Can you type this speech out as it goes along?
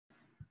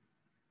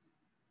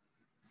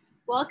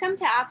Welcome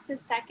to Apsa's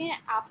second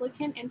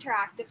applicant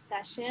interactive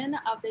session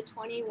of the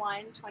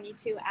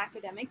 21-22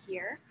 academic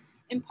year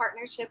in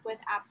partnership with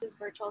Apsa's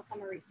virtual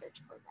summer research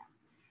program.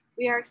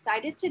 We are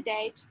excited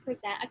today to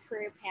present a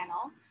career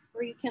panel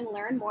where you can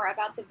learn more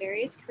about the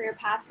various career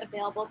paths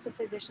available to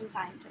physician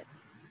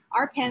scientists.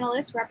 Our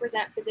panelists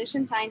represent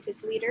physician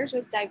scientist leaders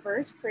with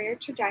diverse career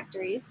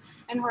trajectories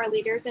and who are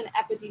leaders in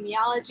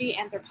epidemiology,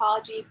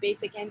 anthropology,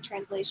 basic and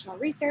translational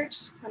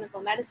research, clinical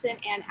medicine,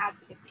 and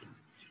advocacy.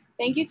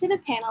 Thank you to the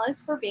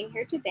panelists for being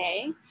here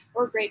today.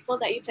 We're grateful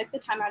that you took the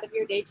time out of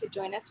your day to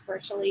join us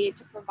virtually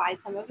to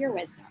provide some of your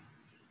wisdom.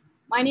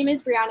 My name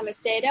is Brianna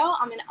Macedo.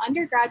 I'm an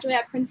undergraduate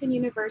at Princeton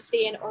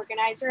University and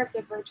organizer of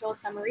the virtual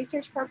summer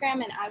research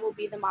program, and I will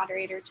be the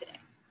moderator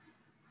today.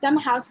 Some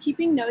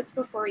housekeeping notes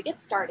before we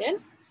get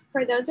started.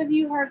 For those of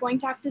you who are going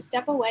to have to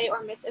step away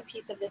or miss a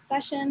piece of this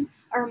session,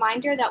 a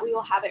reminder that we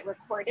will have it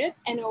recorded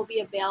and it will be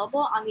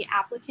available on the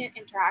Applicant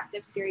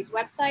Interactive Series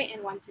website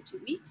in 1 to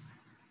 2 weeks.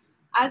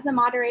 As the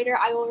moderator,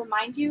 I will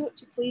remind you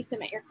to please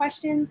submit your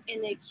questions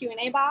in the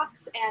Q&A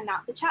box and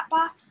not the chat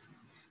box.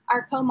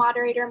 Our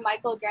co-moderator,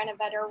 Michael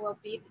Granavetter, will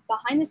be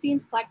behind the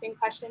scenes collecting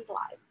questions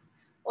live.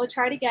 We'll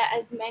try to get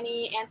as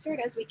many answered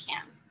as we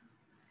can.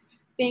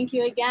 Thank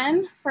you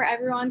again for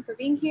everyone for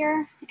being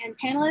here. And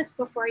panelists,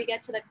 before we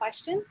get to the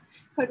questions,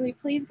 could we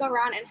please go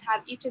around and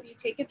have each of you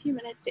take a few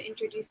minutes to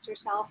introduce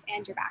yourself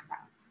and your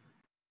backgrounds.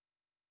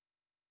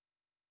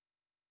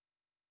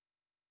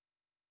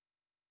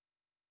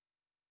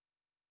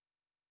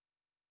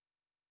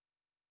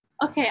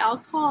 Okay, I'll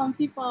call on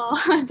people.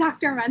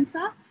 Dr.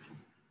 Mensa.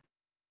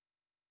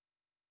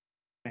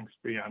 Thanks,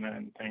 Brianna,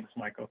 and thanks,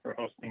 Michael, for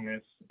hosting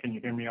this. Can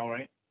you hear me all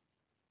right?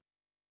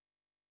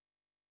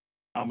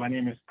 My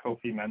name is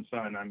Kofi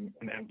Mensah, and I'm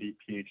an MD,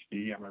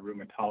 PhD. I'm a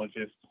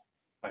rheumatologist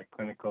by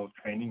clinical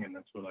training, and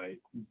that's what I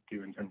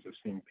do in terms of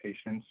seeing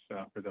patients.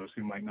 For those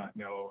who might not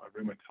know, a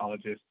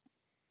rheumatologist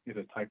is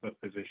a type of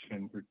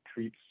physician who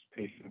treats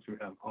patients who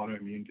have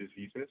autoimmune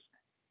diseases,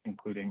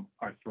 including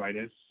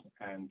arthritis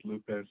and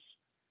lupus.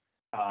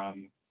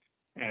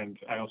 And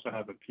I also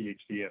have a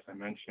PhD, as I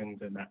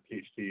mentioned, and that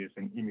PhD is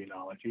in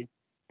immunology,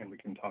 and we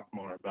can talk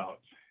more about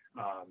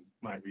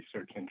my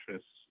research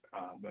interests,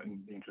 but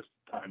in the interest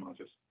of time, I'll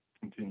just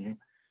continue.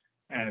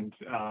 And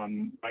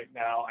right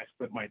now, I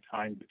split my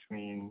time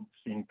between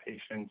seeing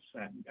patients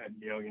at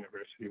Yale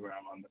University, where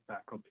I'm on the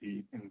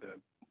faculty in the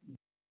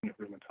Department of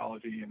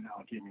Rheumatology and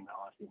Allergy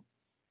Immunology.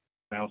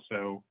 I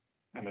also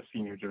am a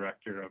senior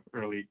director of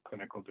early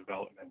clinical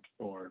development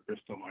for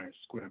Bristol Myers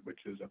Squibb, which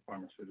is a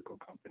pharmaceutical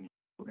company.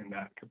 In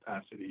that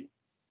capacity,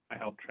 I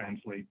help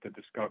translate the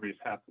discoveries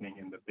happening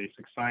in the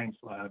basic science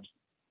labs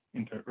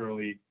into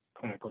early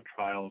clinical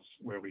trials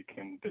where we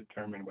can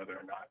determine whether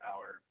or not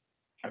our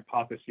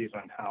hypotheses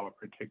on how a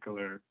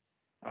particular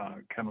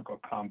chemical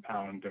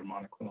compound or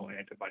monoclonal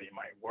antibody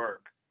might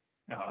work,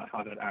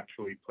 how that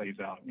actually plays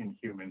out in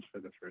humans for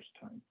the first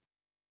time.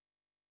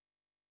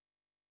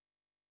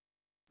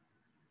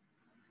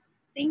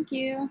 Thank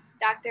you.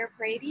 Dr.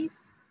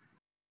 Paredes.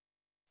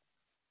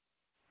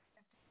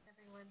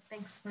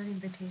 Thanks for the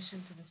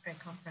invitation to this great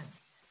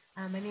conference.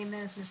 My name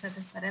is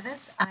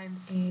Vsrp.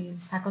 I'm a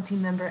faculty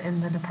member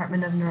in the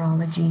Department of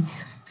Neurology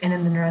and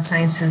in the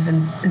Neurosciences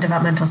and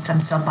Developmental Stem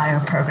Cell Bio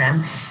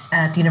program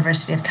at the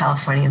University of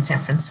California in San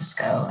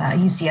Francisco,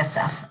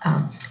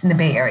 UCSF, in the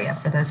Bay Area,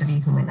 for those of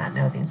you who might not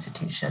know the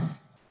institution.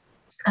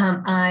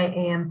 I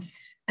am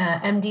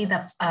MD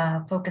that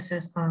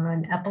focuses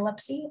on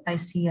epilepsy. I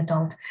see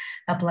adult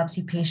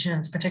epilepsy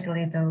patients,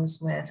 particularly those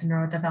with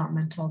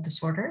neurodevelopmental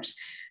disorders,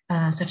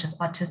 such as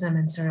autism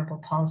and cerebral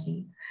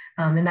palsy.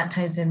 And that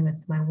ties in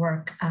with my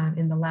work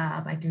in the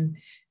lab. I do,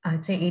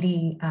 I'd say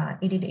 80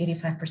 to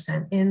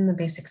 85% in the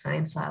basic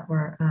science lab,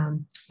 where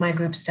my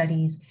group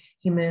studies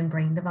human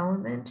brain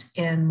development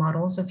and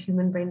models of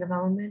human brain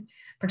development,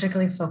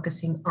 particularly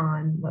focusing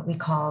on what we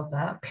call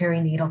the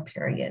perinatal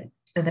period,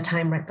 at the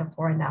time right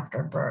before and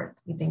after birth.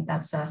 We think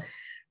that's a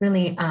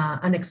really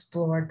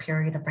unexplored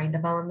period of brain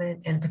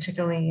development, and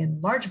particularly in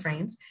large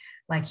brains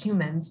like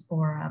humans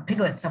or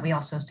piglets that we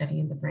also study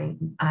in the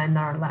brain in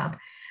our lab.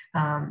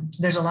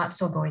 There's a lot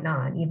still going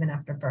on even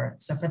after birth.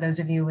 So for those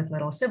of you with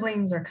little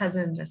siblings or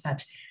cousins or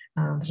such,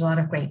 there's a lot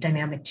of great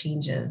dynamic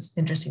changes,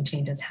 interesting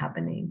changes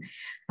happening.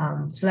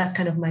 So that's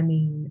kind of my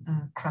main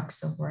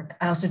crux of work.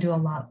 I also do a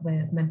lot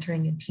with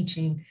mentoring and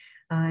teaching.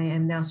 I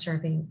am now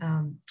serving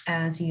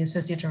as the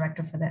Associate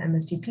Director for the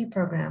MSDP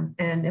program.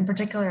 And in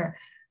particular,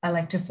 I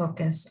like to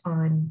focus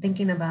on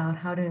thinking about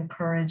how to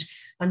encourage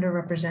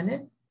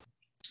underrepresented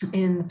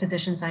in the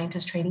physician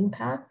scientist training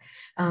path.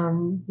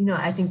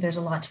 I think there's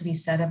a lot to be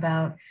said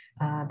about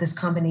this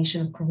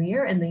combination of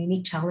career and the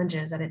unique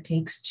challenges that it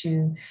takes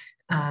to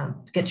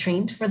get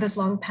trained for this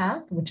long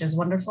path, which is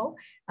wonderful.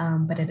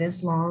 but it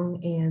is long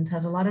and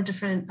has a lot of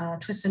different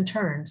twists and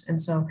turns.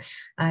 And so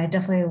I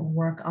definitely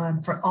work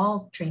on, for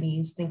all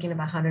trainees, thinking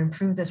about how to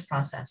improve this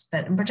process,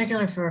 but in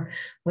particular for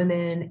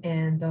women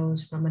and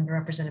those from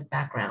underrepresented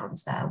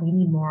backgrounds, that we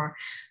need more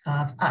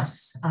of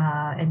us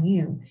and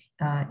you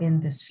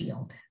in this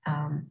field.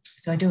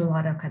 So I do a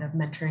lot of kind of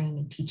mentoring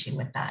and teaching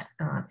with that.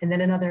 And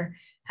then another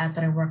hat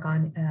that I work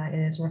on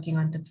is working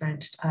on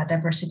different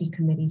diversity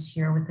committees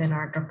here within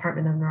our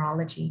Department of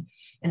Neurology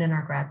and in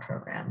our grad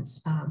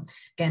programs.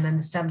 Again, on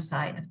the STEM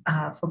side,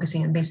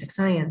 focusing on basic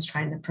science,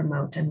 trying to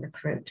promote and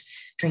recruit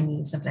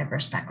trainees of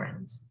diverse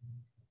backgrounds.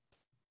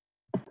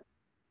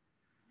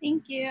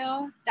 Thank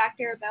you.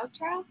 Dr.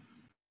 Beltra?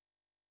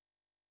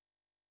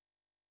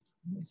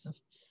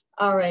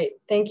 All right,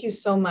 thank you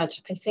so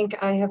much. I think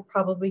I have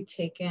probably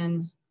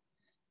taken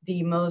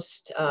the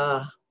most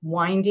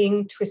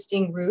winding,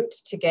 twisting route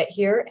to get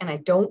here, and I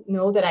don't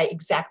know that I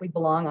exactly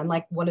belong. I'm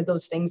like one of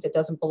those things that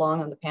doesn't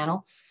belong on the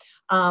panel.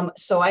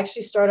 So I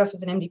actually started off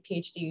as an MD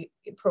PhD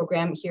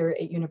program here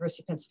at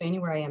University of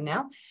Pennsylvania, where I am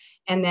now.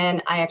 And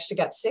then I actually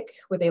got sick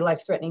with a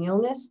life-threatening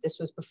illness. This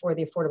was before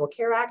the Affordable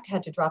Care Act,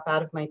 had to drop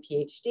out of my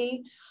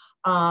PhD.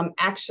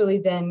 Actually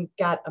then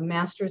got a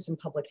master's in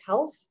public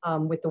health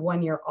with the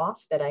 1 year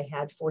off that I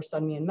had forced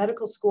on me in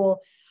medical school.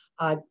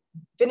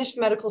 Finished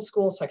medical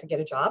school so I could get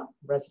a job,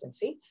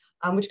 residency,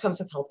 which comes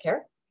with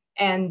healthcare.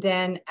 And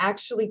then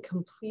actually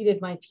completed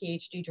my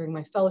PhD during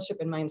my fellowship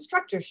and my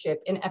instructorship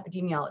in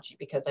epidemiology,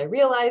 because I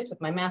realized with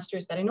my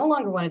master's that I no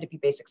longer wanted to be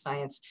basic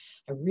science.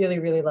 I really,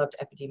 really loved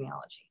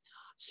epidemiology.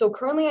 So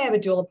currently I have a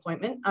dual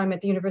appointment. I'm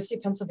at the University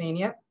of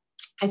Pennsylvania.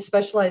 I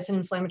specialize in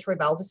inflammatory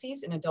bowel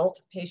disease in adult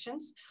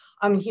patients.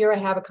 Here I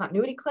have a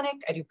continuity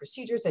clinic. I do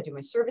procedures, I do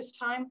my service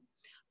time.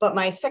 But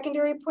my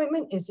secondary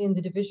appointment is in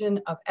the Division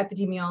of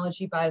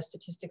Epidemiology,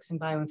 Biostatistics, and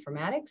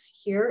Bioinformatics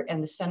here in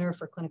the Center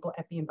for Clinical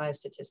Epi and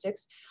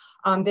Biostatistics.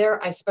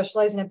 There I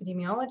specialize in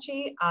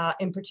epidemiology,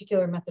 in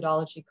particular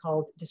methodology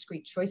called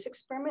Discrete Choice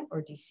Experiment,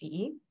 or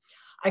DCE.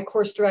 I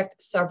course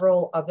direct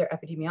several of their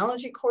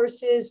epidemiology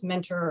courses,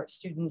 mentor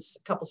students,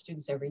 a couple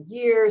students every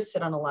year,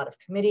 sit on a lot of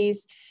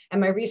committees. And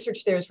my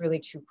research there is really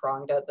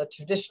two-pronged, the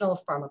traditional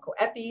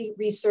pharmacoepi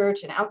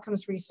research and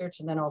outcomes research,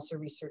 and then also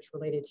research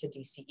related to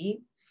DCE.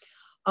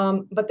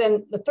 But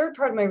then the third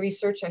part of my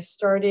research, I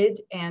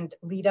started and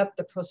lead up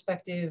the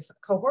prospective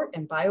cohort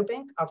and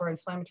biobank of our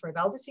inflammatory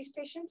bowel disease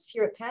patients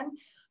here at Penn.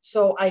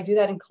 So I do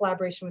that in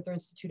collaboration with their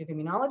Institute of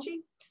Immunology.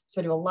 So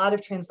I do a lot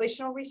of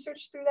translational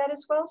research through that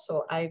as well.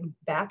 So I'm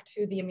back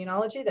to the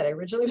immunology that I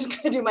originally was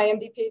going to do my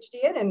MD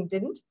PhD in and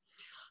didn't.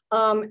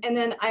 And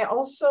then I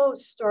also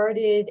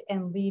started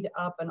and lead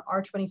up an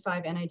R25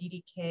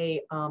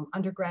 NIDDK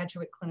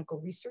undergraduate clinical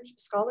research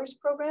scholars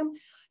program.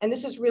 And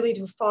this is really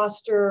to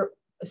foster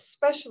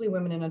especially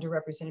women and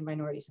underrepresented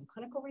minorities in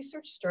clinical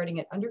research, starting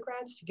at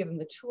undergrads, to give them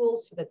the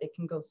tools so that they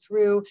can go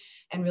through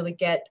and really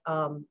get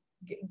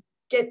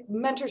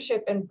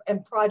mentorship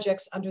and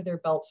projects under their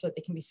belt so that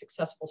they can be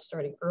successful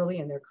starting early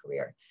in their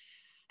career.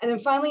 And then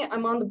finally,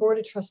 I'm on the board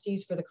of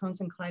trustees for the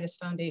Crohn's and Colitis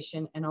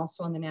Foundation and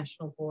also on the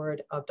national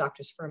board of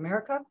Doctors for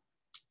America.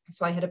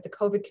 So I head up the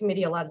COVID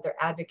committee, a lot of their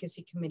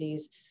advocacy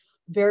committees,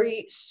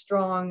 very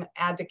strong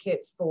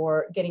advocate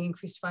for getting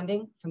increased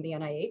funding from the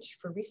NIH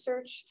for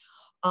research,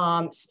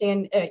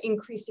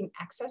 increasing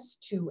access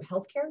to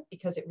healthcare,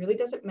 because it really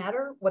doesn't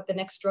matter what the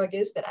next drug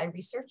is that I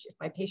research. If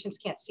my patients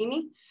can't see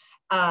me,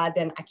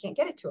 then I can't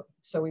get it to them.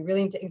 So we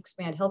really need to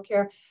expand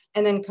healthcare,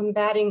 and then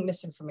combating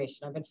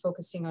misinformation. I've been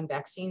focusing on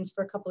vaccines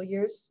for a couple of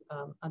years.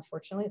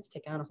 Unfortunately, it's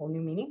taken on a whole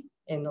new meaning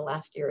in the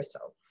last year or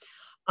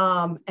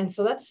so. And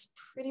so that's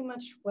pretty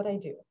much what I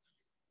do.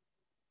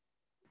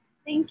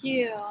 Thank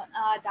you.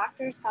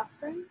 Dr.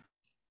 Suffren?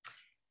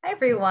 Hi,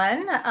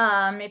 everyone.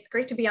 It's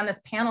great to be on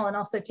this panel and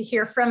also to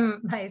hear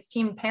from my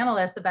esteemed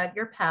panelists about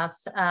your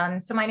paths.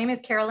 So my name is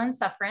Carolyn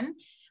Suffren.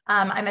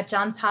 I'm at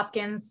Johns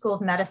Hopkins School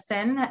of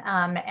Medicine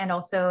and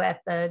also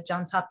at the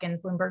Johns Hopkins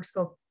Bloomberg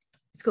School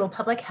of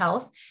Public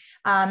Health.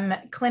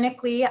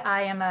 Clinically,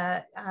 I am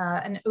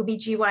an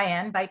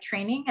OBGYN by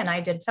training, and I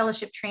did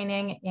fellowship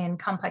training in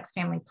complex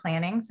family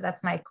planning. So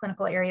that's my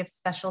clinical area of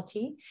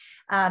specialty.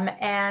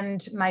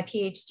 And my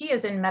PhD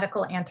is in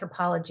medical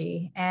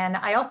anthropology. And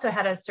I also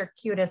had a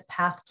circuitous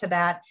path to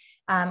that,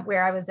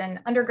 where I was an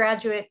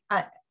undergraduate,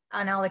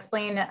 and I'll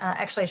explain,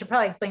 actually, I should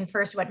probably explain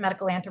first what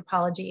medical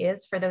anthropology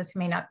is for those who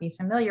may not be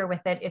familiar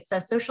with it. It's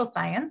a social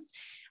science.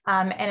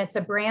 And it's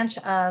a branch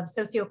of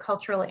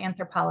sociocultural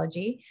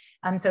anthropology.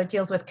 So it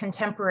deals with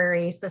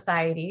contemporary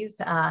societies.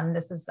 I'm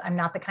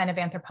not the kind of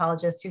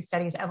anthropologist who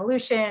studies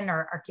evolution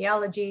or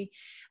archaeology.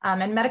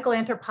 And medical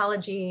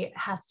anthropology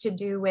has to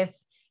do with,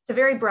 it's a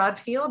very broad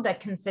field that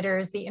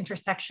considers the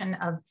intersection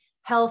of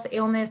health,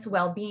 illness,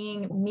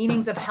 well-being,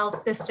 meanings of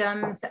health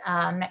systems,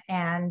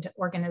 and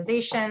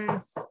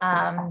organizations.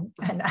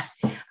 And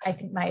I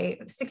think my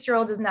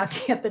 6-year-old is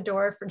knocking at the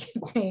door,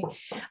 forgive me.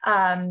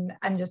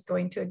 I'm just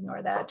going to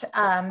ignore that.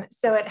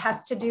 So it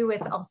has to do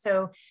with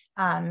also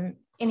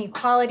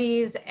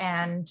inequalities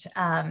and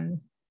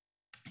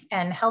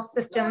health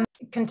systems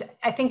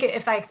I think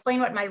if I explain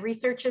what my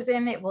research is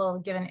in, it will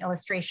give an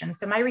illustration.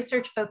 So my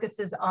research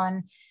focuses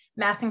on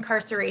mass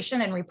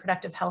incarceration and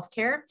reproductive health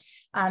care.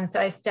 So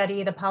I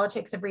study the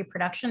politics of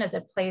reproduction as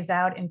it plays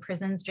out in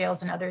prisons,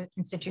 jails, and other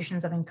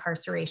institutions of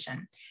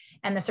incarceration.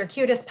 And the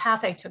circuitous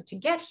path I took to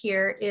get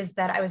here is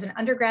that I was an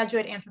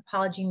undergraduate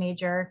anthropology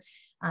major,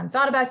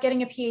 thought about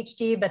getting a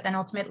PhD, but then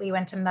ultimately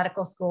went to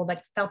medical school,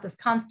 but felt this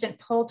constant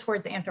pull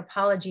towards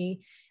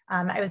anthropology.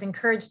 I was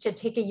encouraged to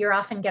take a year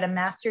off and get a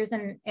master's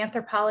in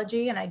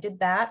anthropology, and I did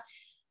that.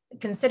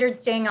 Considered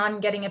staying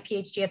on getting a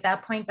PhD at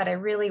that point, but I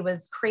really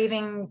was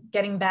craving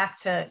getting back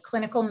to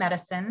clinical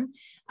medicine.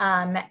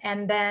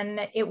 And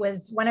then it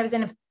was when I was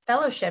in a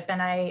fellowship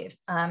and I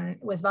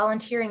was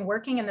volunteering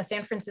working in the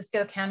San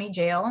Francisco County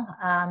Jail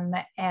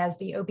as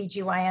the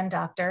OBGYN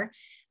doctor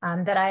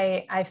that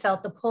I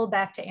felt the pull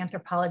back to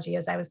anthropology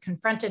as I was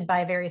confronted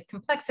by various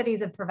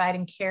complexities of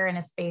providing care in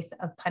a space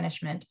of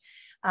punishment.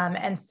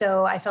 And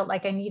so I felt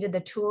like I needed the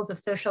tools of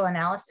social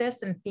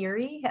analysis and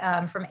theory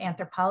from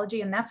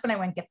anthropology. And that's when I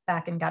went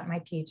back and got my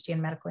PhD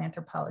in medical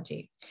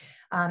anthropology.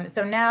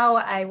 So now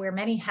I wear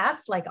many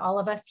hats like all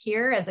of us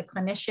here. As a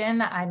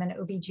clinician, I'm an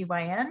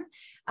OBGYN,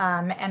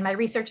 and my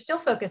research still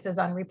focuses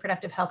on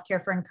reproductive health care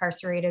for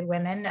incarcerated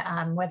women,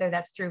 whether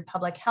that's through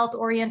public health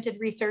oriented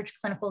research,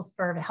 clinical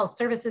or health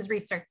services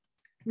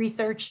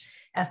research,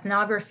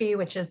 ethnography,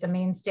 which is the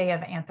mainstay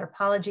of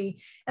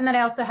anthropology. And then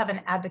I also have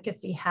an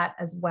advocacy hat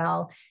as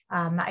well.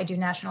 I do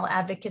national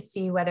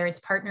advocacy, whether it's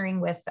partnering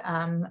with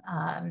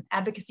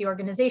advocacy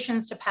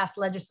organizations to pass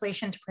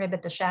legislation to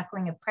prohibit the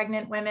shackling of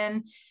pregnant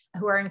women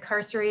who are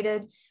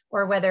incarcerated,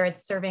 or whether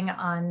it's serving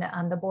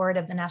on the board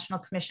of the National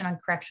Commission on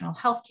Correctional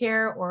Health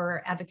Care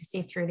or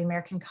advocacy through the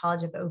American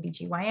College of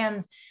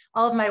OBGYNs.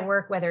 All of my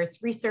work, whether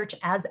it's research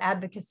as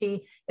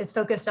advocacy, is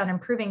focused on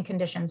improving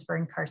conditions for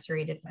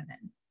incarcerated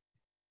women.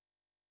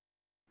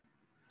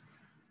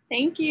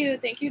 Thank you.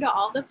 Thank you to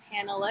all the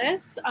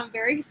panelists. I'm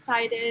very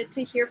excited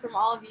to hear from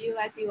all of you,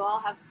 as you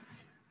all have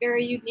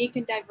very unique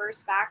and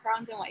diverse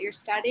backgrounds in what you're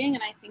studying,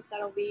 and I think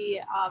that'll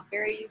be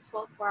very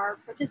useful for our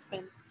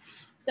participants.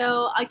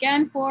 So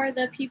again, for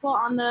the people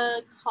on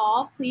the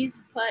call,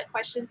 please put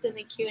questions in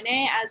the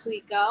Q&A as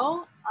we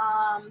go.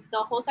 The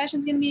whole session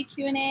is going to be a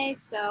Q&A,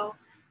 so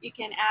you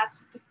can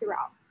ask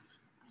throughout.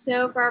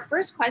 So for our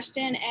first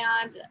question,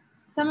 and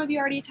some of you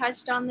already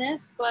touched on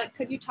this, but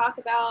could you talk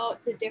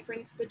about the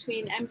difference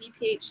between MD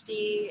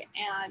PhD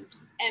and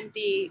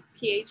MD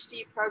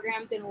PhD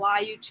programs and why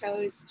you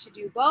chose to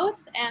do both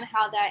and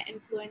how that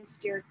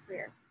influenced your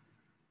career?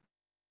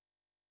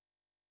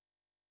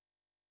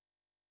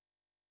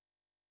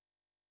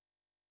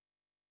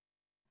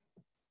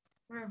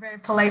 We're a very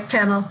polite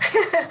panel.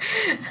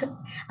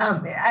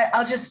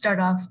 I'll just start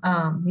off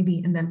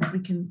maybe, and then we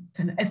can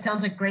it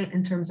sounds like great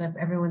in terms of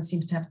everyone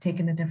seems to have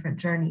taken a different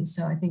journey.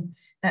 So I think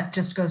that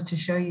just goes to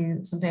show you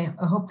something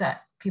I hope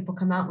that people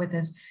come out with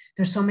is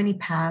there's so many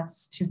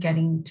paths to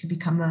getting to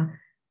become a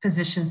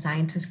physician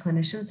scientist,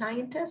 clinician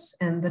scientist,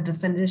 and the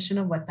definition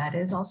of what that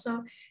is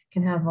also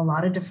can have a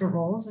lot of different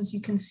roles, as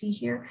you can see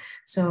here.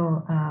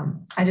 So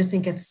I just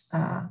think it's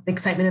the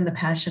excitement and the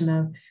passion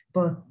of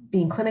both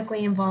being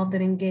clinically involved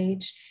and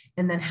engaged,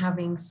 and then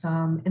having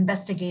some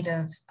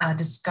investigative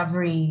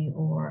discovery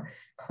or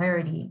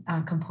clarity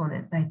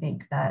component. I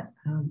think that,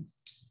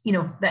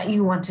 that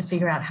you want to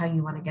figure out how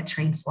you want to get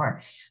trained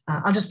for.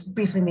 I'll just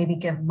briefly maybe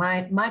give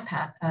my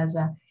path as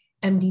a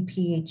MD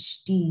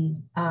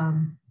PhD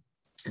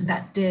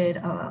that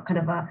did kind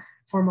of a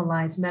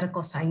formalized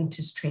medical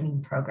scientist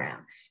training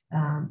program.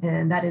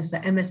 And that is the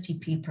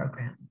MSTP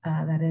program.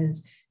 That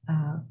is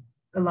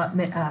a lot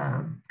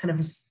kind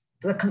of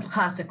the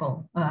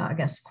classical, I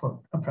guess,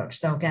 quote approach.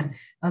 So again,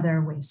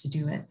 other ways to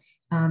do it.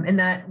 And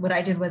that what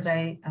I did was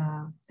I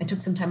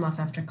took some time off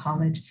after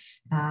college,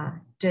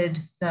 did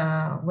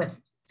what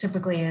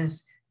typically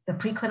is the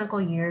preclinical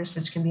years,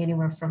 which can be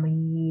anywhere from a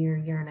year,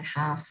 year and a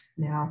half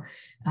now,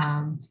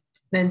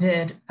 then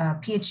did a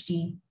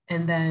PhD,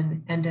 and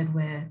then ended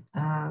with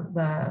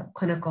the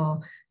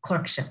clinical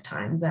clerkship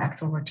time, the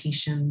actual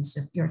rotations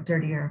of your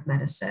third year of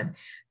medicine,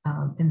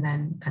 and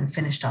then kind of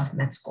finished off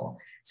med school.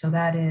 So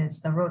that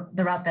is the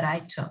route that I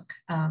took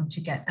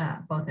to get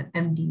both an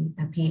MD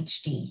and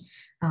PhD.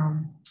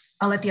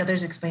 I'll let the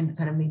others explain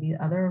kind of maybe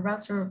other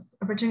routes or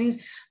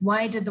opportunities.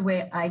 Why I did the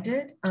way I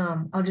did,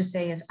 I'll just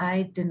say is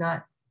I did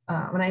not,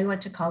 when I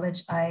went to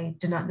college, I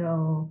did not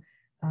know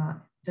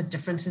the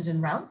differences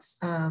in routes.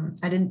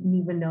 I didn't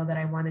even know that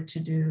I wanted to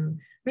do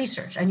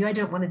research. I knew I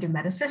didn't want to do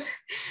medicine.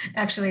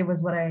 Actually, it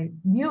was what I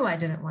knew I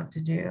didn't want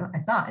to do, I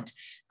thought.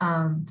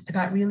 I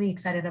got really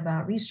excited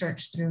about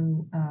research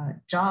through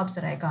jobs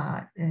that I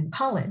got in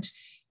college.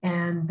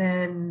 And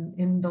then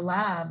in the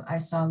lab, I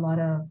saw a lot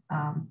of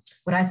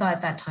what I thought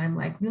at that time,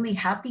 like really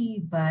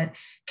happy but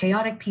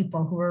chaotic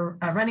people who were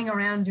running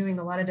around doing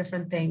a lot of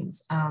different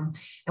things. And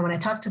when I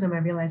talked to them, I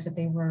realized that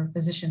they were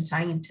physician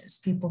scientists,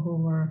 people who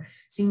were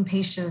seeing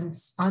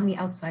patients on the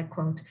outside,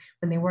 quote,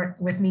 when they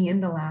worked with me in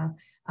the lab,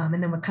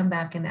 and then would come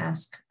back and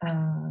ask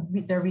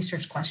their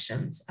research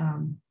questions.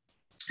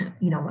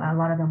 a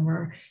lot of them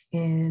were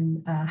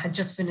had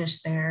just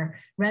finished their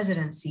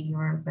residency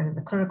or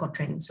the clinical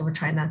training. So we're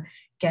trying to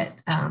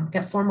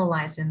get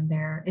formalized in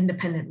their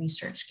independent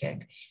research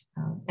gig.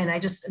 And I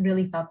just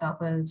really thought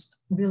that was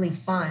really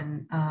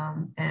fun.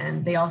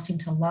 And they all seemed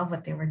to love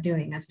what they were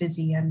doing, as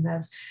busy and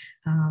as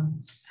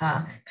kind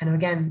of,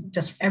 again,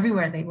 just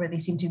everywhere where they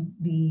seemed to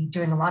be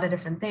doing a lot of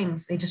different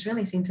things. They just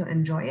really seemed to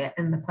enjoy it.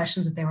 And the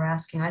questions that they were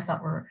asking, I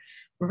thought were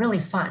really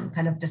fun,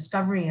 kind of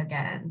discovery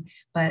again,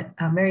 but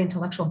very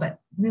intellectual, but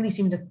really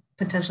seemed to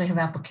potentially have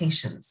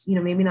applications,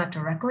 maybe not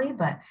directly,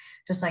 but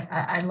just like,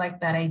 I like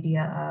that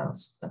idea of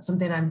that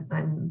something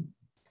I'm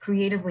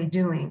creatively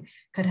doing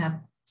could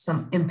have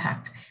some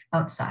impact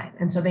outside.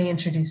 And so they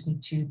introduced me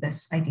to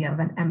this idea of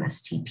an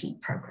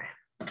MSTP program.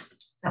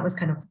 That was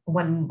kind of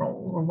one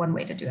role or one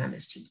way to do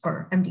MST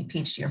or MD,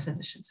 PhD, or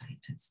physician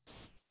scientist.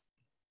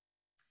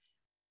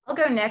 I'll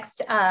go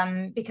next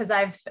because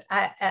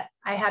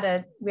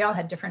we all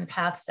had different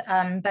paths,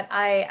 but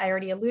I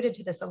already alluded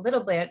to this a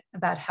little bit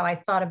about how I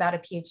thought about a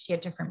PhD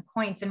at different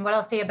points. And what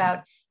I'll say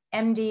about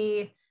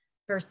MD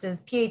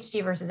versus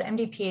PhD versus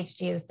MD,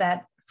 PhD is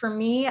that for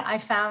me, I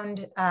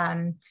found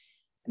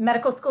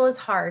medical school is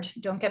hard,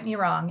 don't get me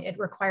wrong. It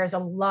requires a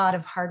lot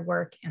of hard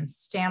work and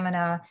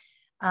stamina.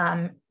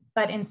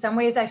 But in some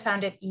ways I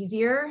found it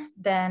easier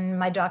than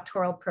my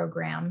doctoral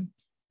program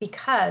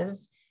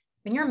because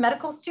when you're a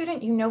medical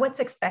student, you know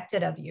what's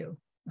expected of you.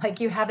 Like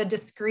you have a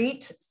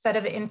discrete set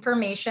of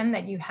information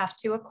that you have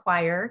to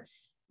acquire.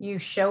 You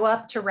show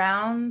up to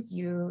rounds,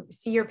 you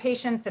see your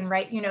patients and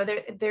write,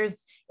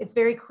 it's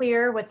very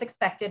clear what's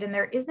expected. And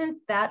there isn't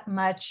that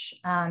much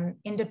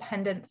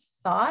independent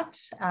thought,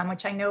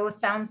 which I know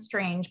sounds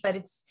strange, but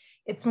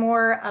it's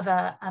more of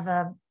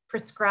a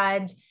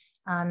prescribed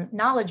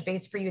knowledge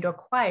base for you to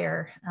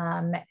acquire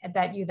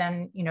that you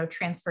then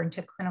transfer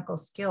into clinical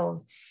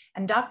skills.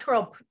 And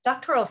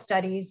doctoral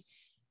studies,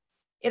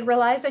 it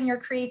relies on your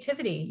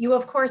creativity. You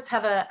of course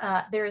have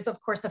there is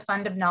of course a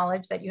fund of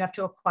knowledge that you have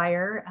to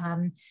acquire.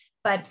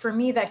 But for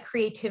me, that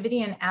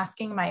creativity and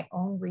asking my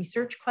own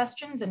research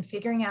questions and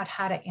figuring out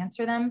how to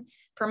answer them,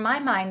 for my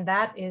mind,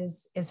 that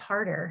is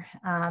harder.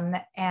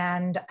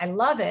 And I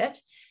love it.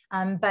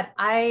 But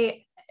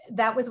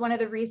that was one of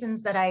the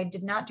reasons that I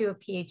did not do a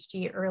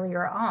PhD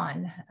earlier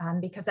on,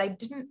 because I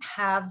didn't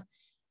have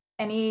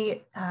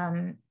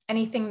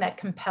anything that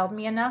compelled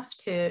me enough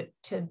to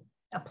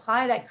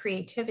apply that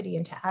creativity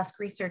and to ask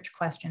research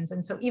questions.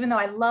 And so even though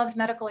I loved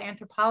medical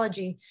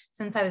anthropology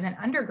since I was an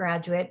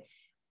undergraduate,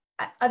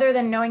 other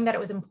than knowing that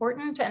it was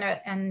important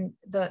and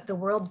the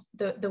world,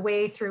 the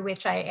way through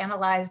which I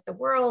analyzed the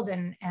world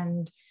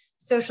and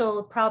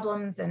social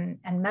problems and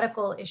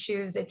medical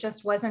issues, it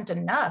just wasn't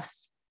enough.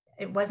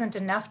 It wasn't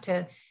enough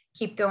to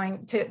keep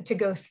going, to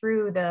go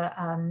through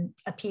a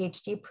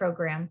PhD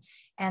program.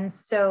 And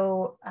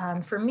so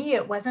for me,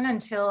 it wasn't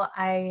until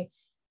I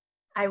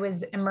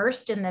was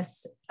immersed in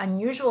this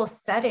unusual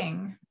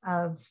setting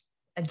of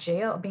a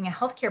jail, being a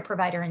healthcare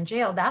provider in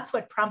jail, that's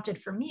what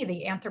prompted for me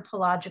the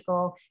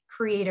anthropological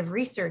creative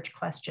research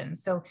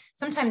questions. So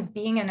sometimes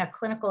being in a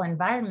clinical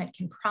environment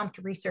can prompt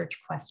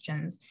research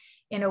questions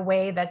in a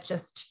way that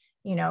just,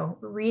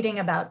 reading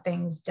about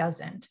things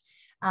doesn't.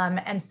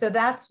 And so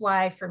that's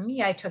why for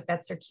me, I took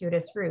that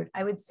circuitous route.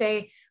 I would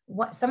say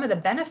some of the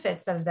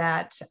benefits of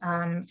that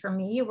for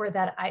me were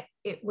that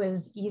it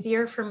was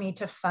easier for me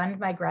to fund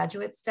my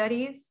graduate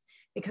studies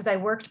because I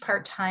worked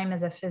part-time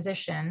as a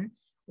physician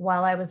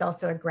while I was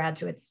also a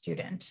graduate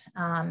student.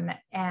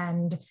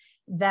 And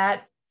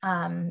that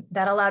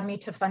allowed me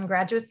to fund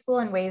graduate school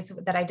in ways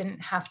that I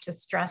didn't have to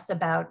stress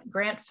about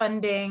grant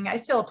funding. I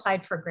still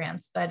applied for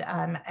grants, but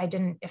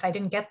if I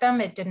didn't get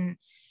them, it didn't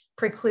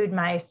preclude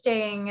my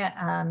staying.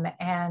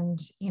 And,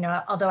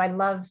 although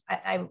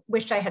I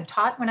wish I had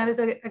taught when I was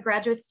a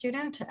graduate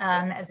student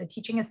as a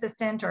teaching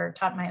assistant or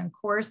taught my own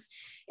course,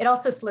 it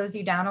also slows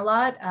you down a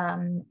lot.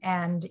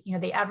 And,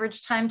 the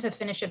average time to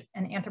finish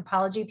an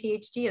anthropology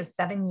PhD is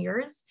 7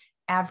 years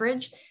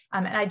average.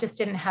 And I just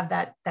didn't have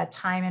that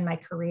time in my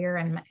career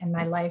and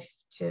my life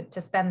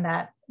to spend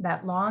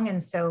that long.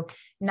 And so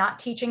not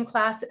teaching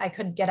class, I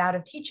could get out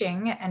of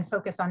teaching and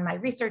focus on my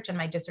research and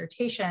my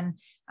dissertation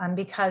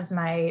because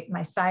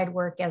my side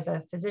work as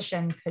a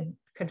physician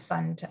could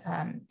fund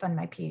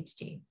my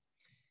PhD.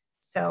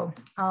 So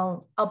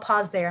I'll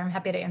pause there. I'm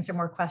happy to answer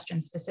more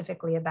questions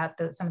specifically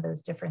about some of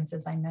those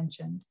differences I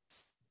mentioned.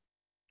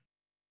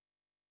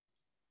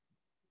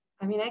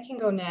 I mean, I can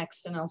go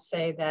next and I'll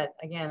say that,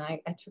 again, I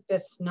took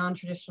this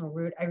non-traditional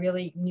route. I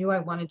really knew I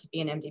wanted to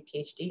be an MD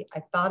PhD.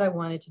 I thought I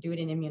wanted to do it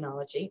in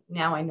immunology.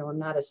 Now I know I'm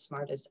not as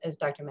smart as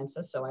Dr.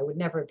 Mensah, so I would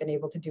never have been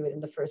able to do it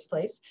in the first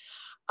place.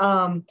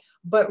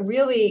 But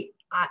really,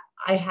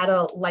 I had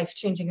a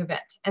life-changing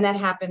event, and that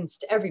happens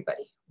to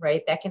everybody,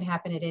 right? That can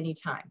happen at any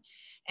time.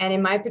 And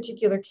in my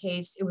particular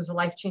case, it was a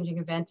life-changing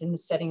event in the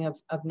setting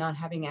of not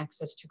having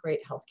access to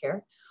great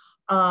healthcare.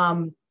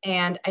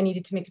 And I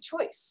needed to make a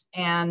choice.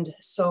 And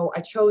so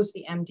I chose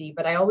the MD,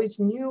 but I always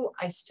knew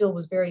I still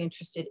was very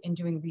interested in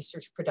doing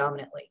research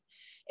predominantly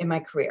in my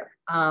career.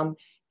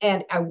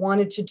 And I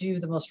wanted to do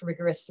the most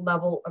rigorous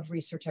level of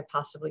research I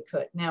possibly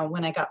could. Now,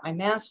 when I got my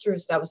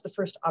master's, that was the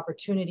first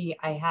opportunity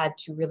I had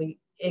to really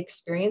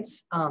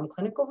experience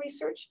clinical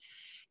research.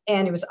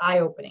 And it was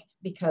eye-opening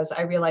because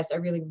I realized I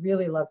really,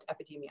 really loved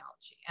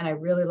epidemiology and I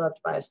really loved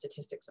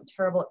biostatistics. I'm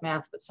terrible at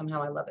math, but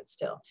somehow I love it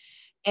still.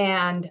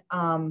 And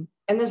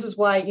this is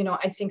why, you know,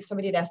 I think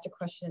somebody had asked a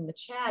question in the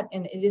chat,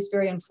 and it is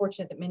very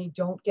unfortunate that many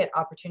don't get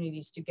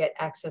opportunities to get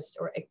access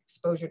or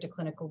exposure to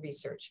clinical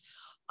research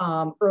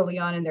early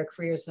on in their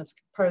careers. And that's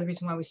part of the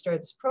reason why we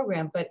started this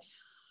program. But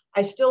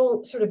I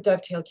still sort of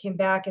dovetailed, came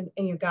back and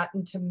you got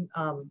into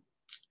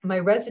my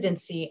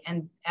residency,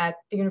 and at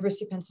the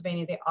University of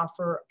Pennsylvania, they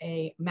offer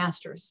a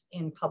master's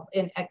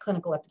at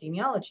clinical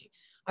epidemiology.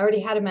 I already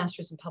had a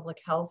master's in public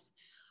health.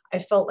 I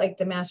felt like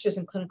the master's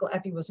in clinical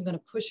epi wasn't going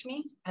to push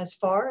me as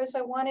far as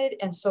I wanted.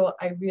 And so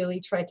I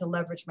really tried to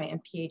leverage my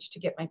MPH to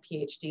get my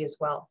PhD as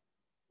well.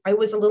 It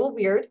was a little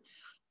weird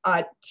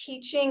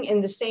teaching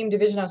in the same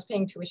division I was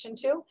paying tuition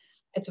to.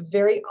 It's a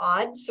very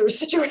odd sort of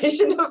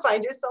situation to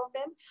find yourself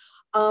in.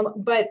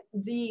 But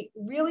the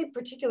really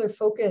particular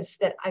focus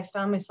that I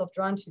found myself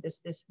drawn to,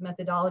 this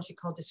methodology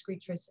called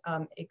discrete trace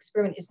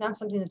experiment, is not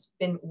something that's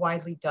been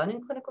widely done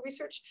in clinical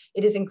research.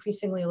 It is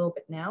increasingly a little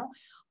bit now,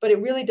 but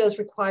it really does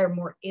require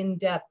more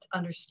in-depth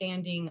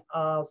understanding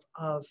of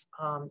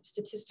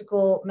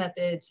statistical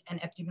methods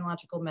and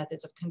epidemiological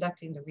methods of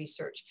conducting the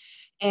research.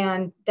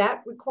 And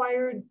that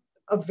required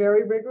a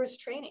very rigorous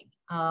training,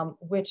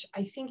 which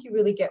I think you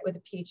really get with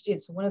a PhD.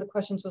 And so one of the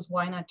questions was,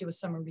 why not do a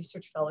summer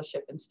research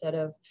fellowship instead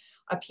of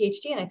a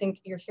PhD? And I think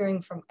you're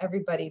hearing from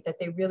everybody that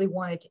they really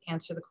wanted to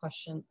answer the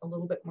question a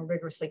little bit more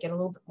rigorously, get a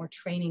little bit more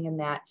training in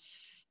that.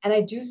 And I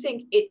do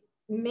think it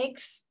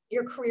makes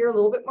your career a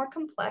little bit more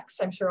complex.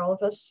 I'm sure all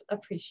of us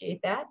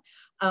appreciate that,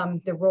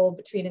 the role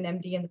between an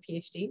MD and the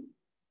PhD.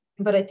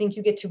 But I think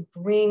you get to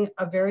bring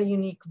a very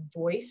unique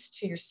voice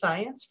to your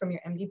science from your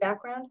MD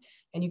background,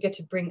 and you get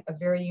to bring a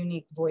very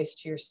unique voice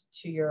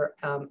to your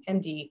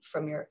MD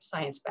from your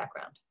science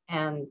background.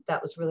 And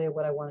that was really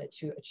what I wanted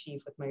to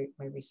achieve with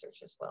my research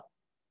as well.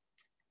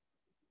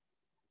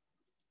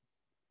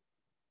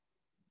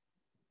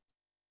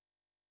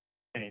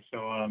 Okay,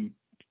 so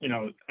you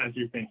know, as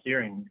you've been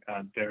hearing,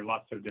 there are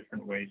lots of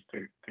different ways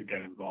to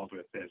get involved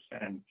with this.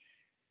 And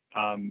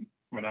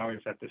when I was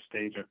at the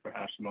stage of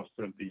perhaps most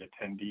of the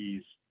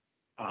attendees,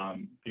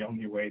 the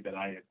only way that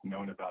I had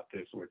known about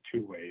this were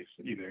two ways.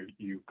 Either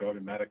you go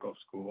to medical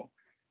school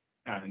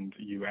and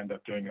you end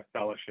up doing a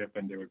fellowship,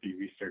 and there would be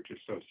research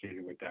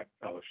associated with that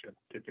fellowship.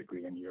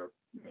 Typically, when you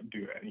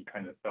do any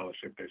kind of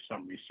fellowship, there's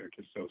some research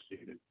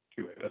associated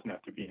to it. It doesn't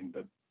have to be in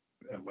the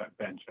wet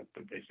bench at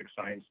the basic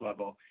science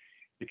level.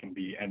 It can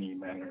be any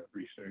manner of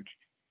research.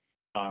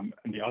 And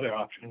the other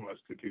option was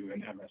to do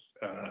an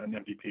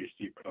MD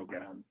PhD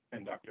program.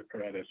 And Dr.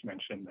 Paredes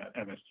mentioned that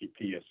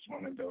MSTP is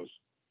one of those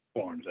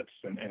forms. That's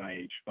an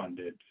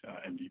NIH-funded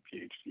MD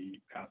PhD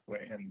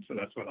pathway. And so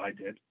that's what I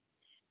did.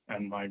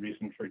 And my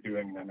reason for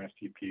doing an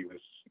MSTP was,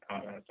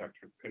 as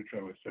Dr.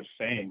 Pedro was just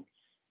saying,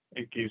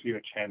 it gives you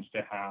a chance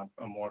to have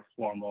a more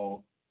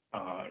formal,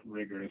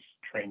 rigorous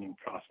training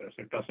process.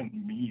 It doesn't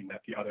mean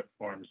that the other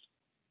forms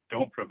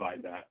don't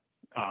provide that.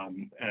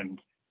 And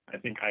I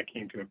think I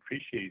came to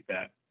appreciate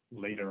that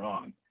later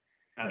on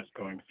as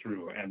going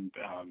through. And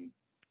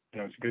you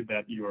know, it's good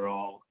that you are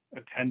all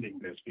attending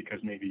this, because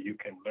maybe you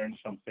can learn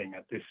something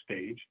at this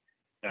stage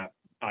that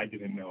I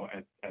didn't know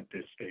at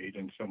this stage.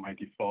 And so my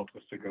default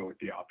was to go with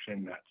the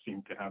option that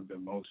seemed to have the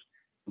most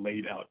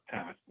laid out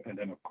path. And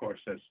then, of course,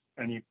 as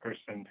any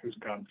person who's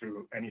gone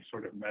through any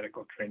sort of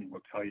medical training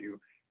will tell you,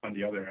 on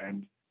the other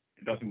end,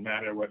 it doesn't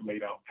matter what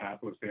laid out path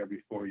was there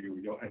before you,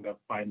 you'll end up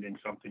finding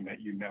something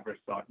that you never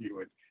thought you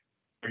would,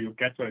 or you'll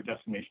get to a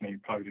destination that you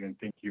probably didn't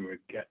think you would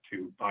get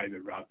to by the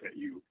route that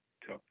you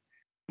took.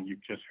 And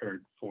you've just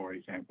heard 4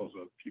 examples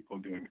of people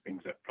doing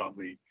things that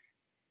probably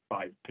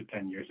 5 to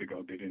 10 years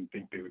ago they didn't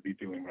think they would be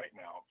doing right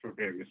now for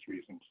various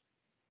reasons.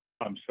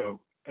 So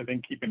I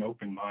think keep an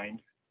open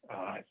mind.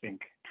 I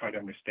think try to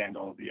understand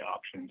all of the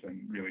options,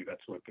 and really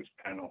that's what this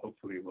panel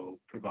hopefully will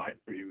provide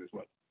for you, is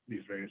what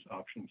these various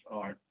options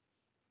are.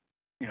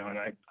 You know, and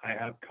I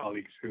have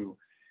colleagues who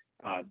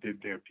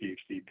did their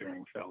PhD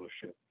during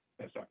fellowship,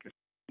 as Dr.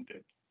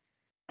 did.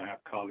 I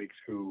have colleagues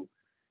who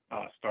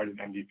started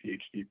MD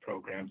PhD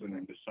programs and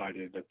then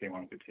decided that they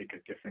wanted to take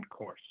a different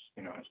course,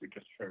 you know, as we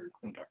just heard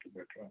from Dr.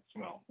 Bertra as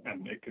well.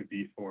 And it could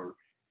be for,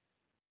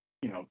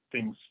 you know,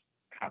 things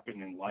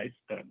happen in life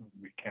that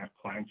we can't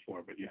plan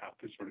for, but you have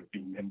to sort of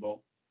be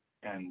nimble,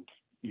 and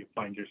you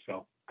find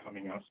yourself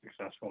coming out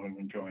successful and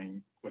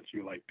enjoying what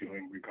you like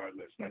doing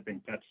regardless. And I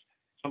think that's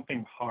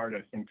something hard,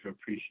 I think, to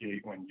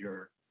appreciate when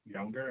you're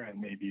younger, and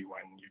maybe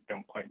when you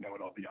don't quite know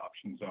what all the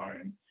options are.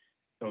 And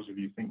those of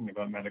you thinking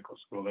about medical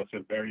school, that's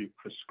a very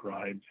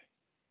prescribed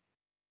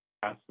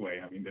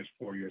pathway. I mean, there's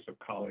 4 years of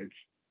college,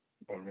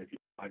 or maybe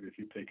 5 if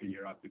you take a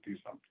year out to do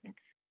something,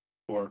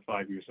 4 or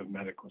 5 years of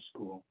medical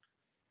school.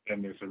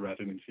 Then there's a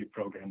residency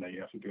program that you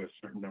have to do a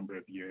certain number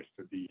of years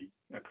to be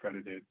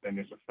accredited. Then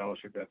there's a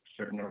fellowship at a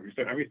certain number.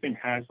 So everything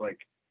has like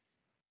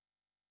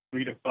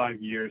 3 to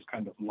 5 years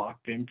kind of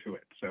locked into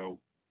it. So,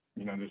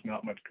 you know, there's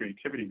not much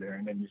creativity there.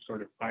 And then you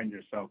sort of find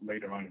yourself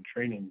later on in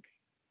training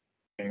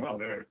saying, well,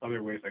 there are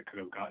other ways I could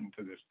have gotten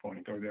to this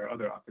point, or there are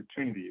other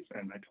opportunities.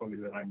 And I told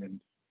you that I'm in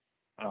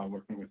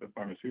working with a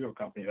pharmaceutical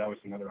company. That was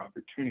another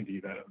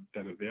opportunity that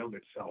availed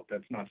itself.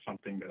 That's not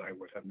something that I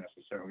would have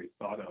necessarily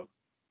thought of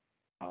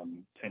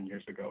 10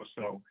 years ago.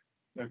 So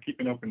keep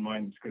an open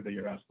mind. It's good that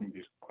you're asking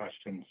these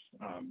questions.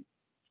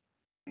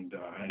 And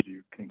as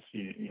you can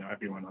see, you know,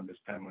 everyone on this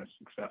panel is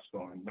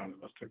successful, and none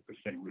of us took the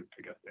same route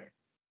to get there.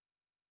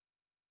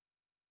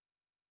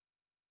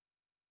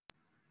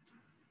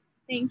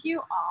 Thank you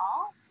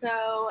all.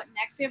 So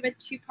next we have a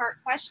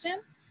two-part question.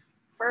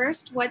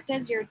 First, what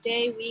does your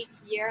day, week,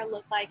 year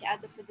look like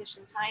as a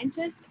physician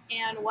scientist?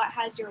 And what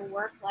has your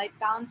work-life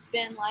balance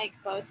been like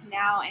both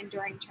now and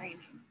during training?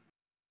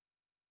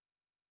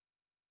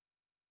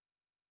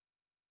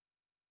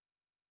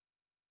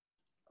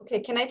 Okay,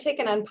 can I take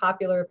an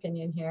unpopular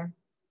opinion here?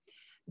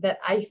 That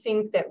I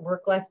think that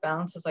work-life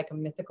balance is like a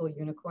mythical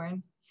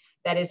unicorn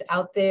that is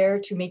out there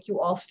to make you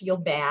all feel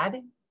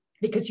bad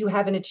because you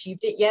haven't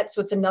achieved it yet.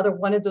 So it's another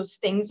one of those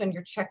things on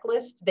your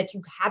checklist that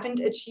you haven't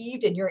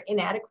achieved and you're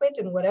inadequate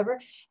and whatever,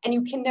 and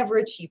you can never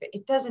achieve it.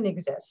 It doesn't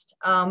exist.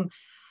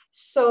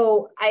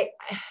 So I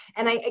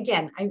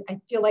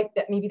feel like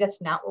that maybe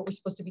that's not what we're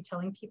supposed to be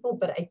telling people,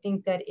 but I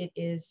think that it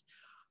is,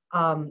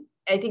 I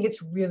think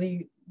it's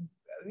really,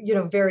 you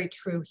know, very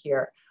true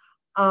here.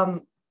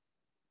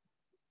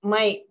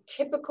 My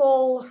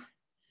typical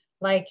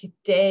like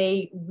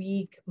day,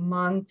 week,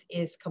 month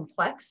is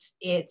complex.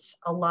 It's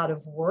a lot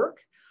of work.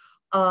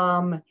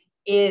 You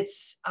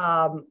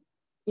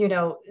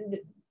know,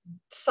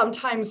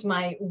 sometimes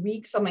my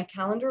weeks on my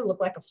calendar look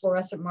like a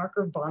fluorescent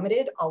marker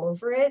vomited all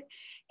over it.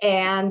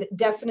 And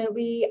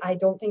definitely, I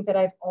don't think that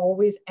I've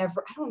always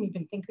ever, I don't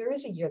even think there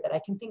is a year that I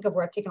can think of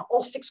where I've taken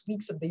all 6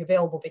 weeks of the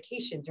available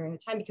vacation during the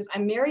time, because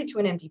I'm married to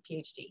an MD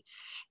PhD.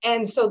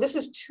 And so this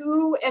is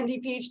 2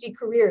 MD PhD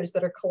careers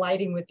that are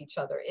colliding with each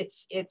other.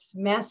 It's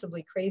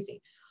massively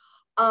crazy.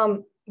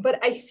 But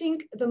I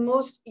think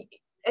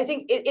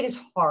it is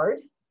hard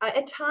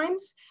at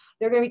times.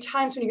 There are going to be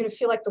times when you're going to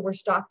feel like the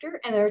worst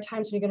doctor, and there are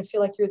times when you're going to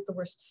feel like you're the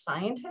worst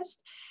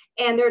scientist,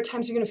 and there are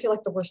times you're going to feel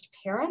like the worst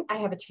parent. I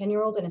have a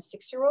 10-year-old and a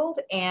 6-year-old,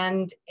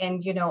 and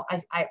you know,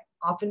 I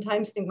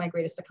oftentimes think my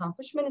greatest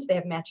accomplishment is they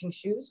have matching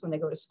shoes when they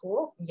go to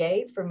school.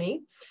 Yay for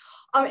me.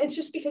 It's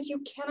just because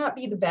you cannot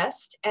be the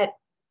best at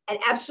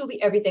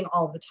absolutely everything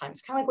all of the time.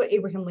 It's kind of like what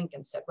Abraham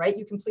Lincoln said, right?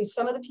 You can please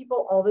some of the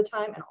people all the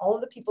time and all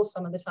of the people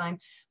some of the time,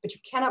 but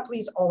you cannot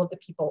please all of the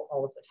people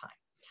all of the time.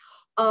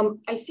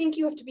 I think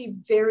you have to be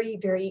very,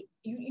 very,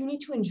 you need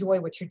to enjoy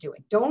what you're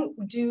doing.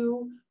 Don't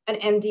do an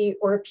MD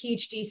or a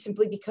PhD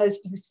simply because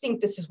you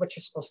think this is what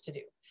you're supposed to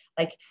do.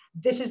 Like,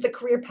 this is the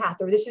career path,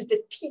 or this is the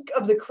peak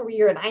of the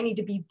career, and I need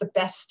to be the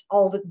best,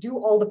 do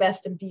all the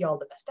best and be all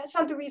the best. That's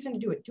not the reason to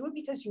do it. Do it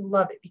because you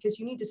love it, because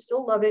you need to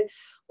still love it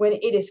when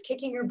it is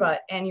kicking your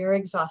butt and you're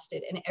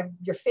exhausted and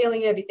you're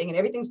failing everything and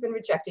everything's been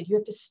rejected. You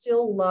have to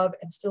still love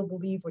and still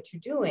believe what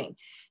you're doing.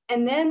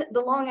 And then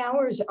the long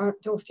hours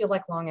don't feel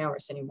like long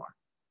hours anymore.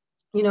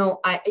 You know,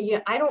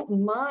 I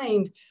don't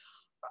mind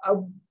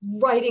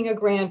writing a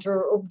grant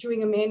or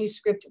doing a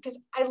manuscript, because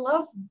I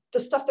love the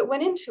stuff that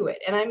went into it,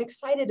 and I'm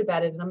excited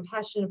about it, and I'm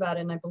passionate about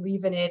it, and I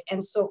believe in it.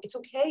 And so it's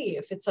okay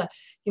if it's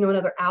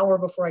another hour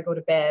before I go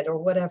to bed or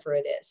whatever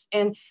it is.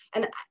 And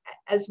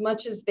as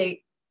much as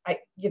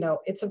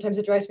sometimes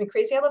it drives me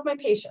crazy, I love my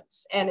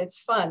patients, and it's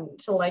fun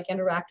to like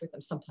interact with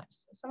them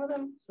sometimes. Some of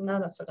them,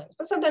 not sometimes,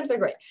 but sometimes they're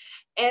great.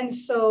 And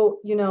so,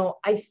 you know,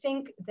 I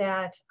think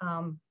that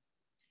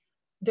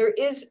there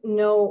is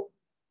no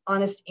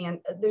honest and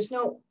there's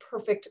no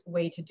perfect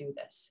way to do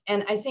this.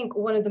 And I think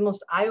one of the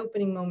most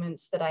eye-opening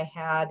moments that I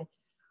had,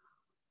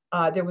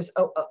 there was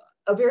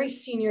a very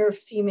senior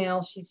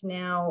female. She's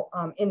now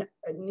in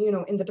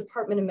the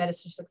Department of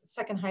Medicine. She's like the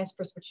second highest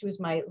person, but she was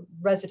my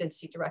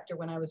residency director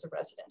when I was a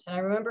resident. And I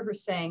remember her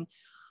saying,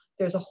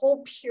 there's a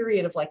whole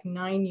period of like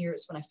 9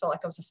 years when I felt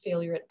like I was a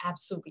failure at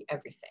absolutely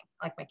everything.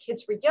 Like, my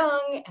kids were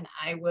young, and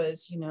I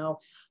was,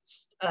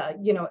 a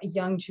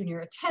young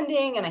junior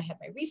attending, and I had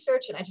my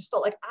research, and I just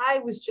felt like I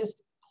was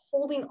just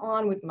holding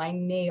on with my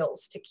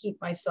nails to keep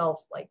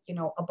myself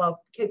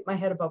keep my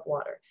head above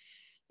water.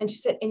 And she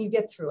said, and you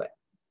get through it,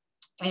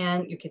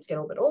 and your kids get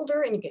a little bit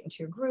older, and you get into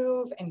your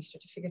groove, and you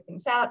start to figure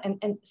things out,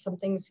 and some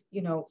things,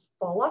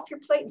 fall off your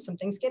plate, and some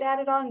things get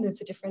added on, and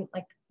it's a different,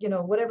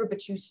 whatever,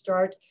 but you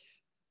start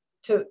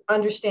to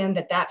understand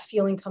that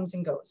feeling comes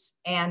and goes,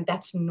 and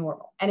that's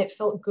normal. And it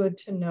felt good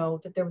to know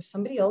that there was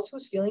somebody else who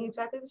was feeling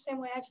exactly the same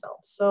way I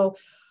felt. So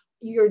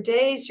your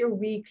days, your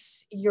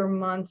weeks, your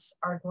months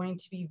are going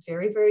to be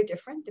very, very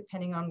different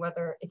depending on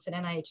whether it's an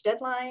NIH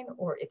deadline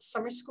or it's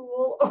summer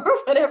school or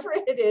whatever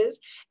it is.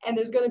 And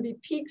there's going to be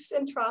peaks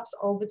and troughs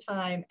all the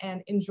time,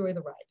 and enjoy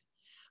the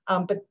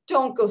ride. But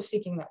don't go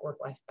seeking that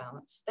work-life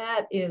balance.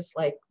 That is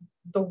like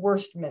the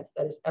worst myth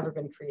that has ever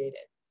been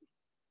created.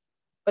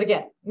 But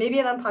again, maybe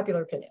an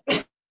unpopular opinion.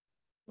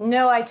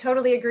 No, I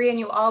totally agree. And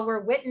you all were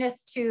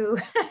witness to,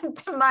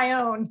 to my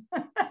own.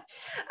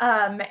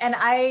 And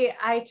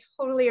I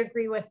totally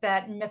agree with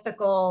that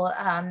mythical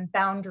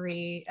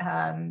boundary,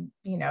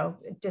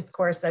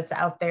 discourse that's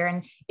out there.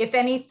 And if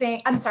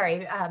anything, I'm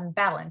sorry,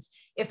 balance.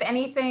 If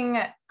anything,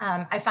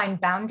 I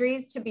find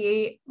boundaries to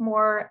be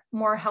more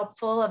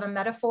helpful of a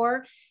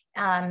metaphor.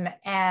 In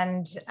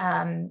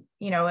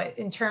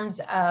terms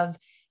of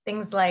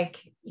things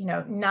like,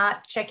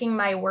 not checking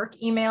my work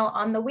email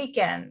on the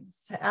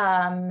weekends.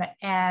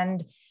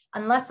 And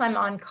unless I'm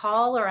on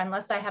call or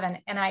unless I have an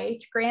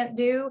NIH grant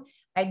due,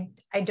 I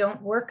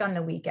don't work on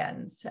the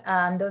weekends.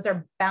 Those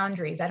are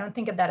boundaries. I don't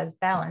think of that as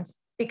balance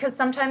because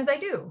sometimes I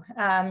do.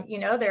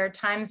 There are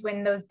times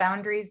when those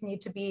boundaries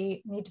need to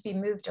be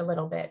moved a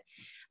little bit.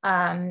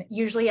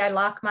 Usually I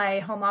lock my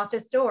home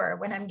office door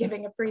when I'm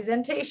giving a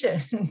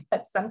presentation,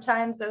 but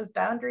sometimes those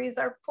boundaries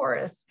are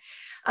porous.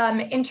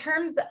 In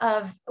terms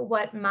of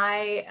what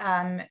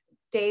my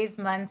days,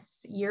 months,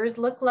 years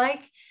look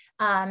like,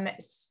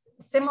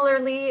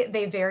 similarly,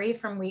 they vary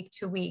from week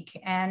to week.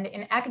 And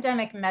in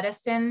academic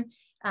medicine,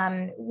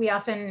 we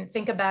often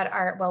think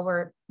about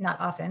we're not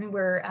often,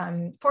 we're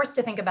forced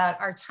to think about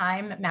our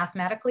time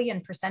mathematically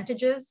in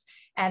percentages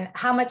and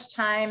how much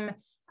time,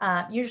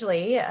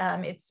 usually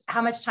it's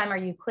how much time are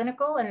you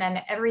clinical, and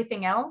then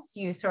everything else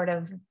you sort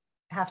of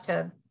have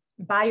to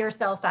buy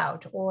yourself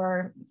out,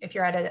 or if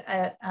you're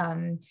at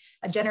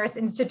a generous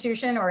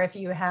institution, or if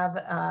you have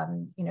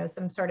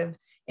some sort of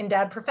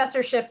endowed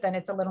professorship, then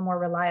it's a little more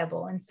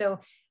reliable. And so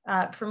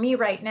for me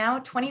right now,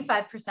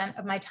 25%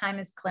 of my time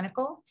is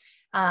clinical,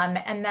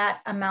 and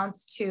that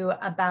amounts to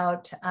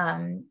about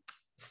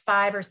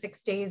 5 or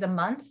 6 days a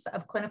month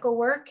of clinical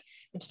work,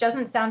 which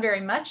doesn't sound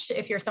very much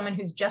if you're someone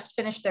who's just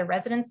finished their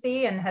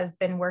residency and has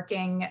been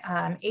working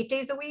 8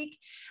 days a week,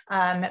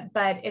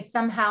 but it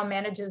somehow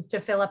manages to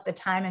fill up the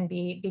time and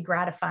be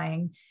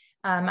gratifying.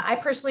 I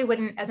personally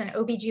wouldn't, as an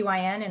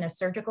OBGYN in a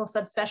surgical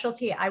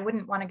subspecialty, I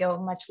wouldn't want to go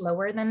much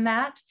lower than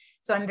that.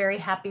 So I'm very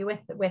happy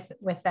with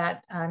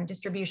that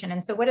distribution.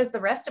 And so what does the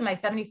rest of my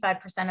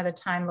 75% of the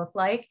time look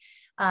like?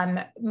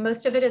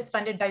 Most of it is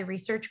funded by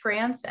research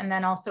grants, and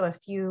then also a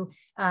few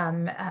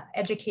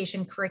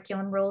education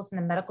curriculum roles in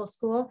the medical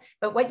school.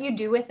 But what you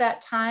do with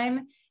that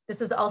time, this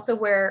is also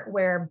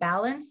where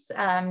balance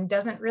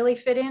doesn't really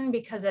fit in,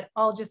 because it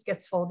all just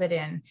gets folded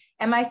in.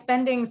 Am I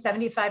spending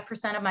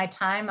 75% of my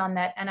time on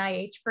that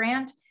NIH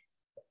grant?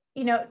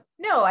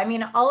 No, I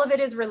mean, all of it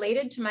is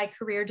related to my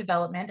career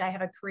development. I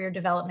have a career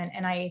development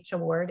NIH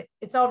award.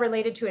 It's all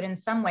related to it in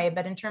some way,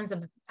 but in terms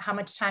of how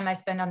much time I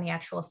spend on the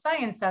actual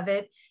science of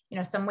it,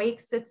 some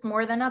weeks it's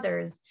more than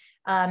others.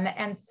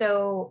 And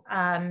so,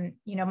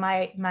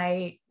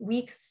 my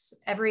weeks,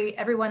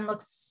 everyone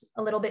looks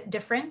a little bit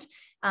different.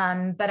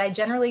 But I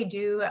generally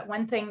do,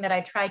 one thing that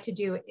I try to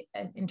do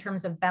in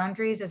terms of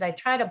boundaries is I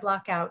try to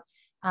block out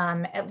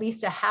at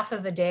least a half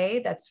of a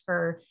day that's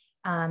for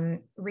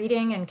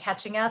reading and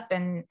catching up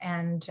and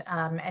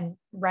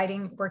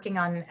writing, working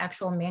on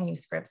actual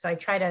manuscripts. So I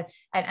try to,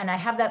 and I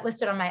have that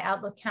listed on my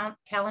Outlook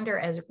calendar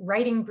as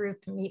writing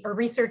group or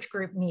research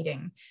group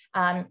meeting.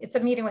 It's a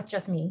meeting with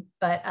just me,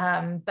 but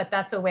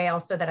that's a way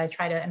also that I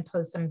try to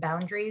impose some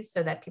boundaries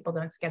so that people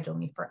don't schedule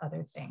me for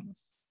other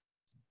things.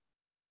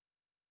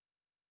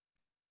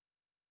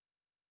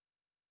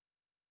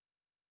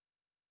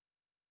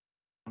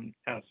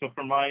 Yeah, so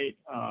for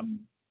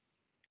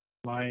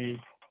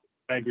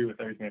I agree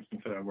with everything that's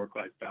been said on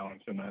work-life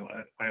balance, and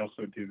I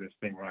also do this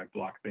thing where I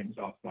block things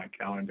off my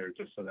calendar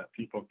just so that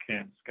people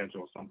can't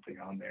schedule something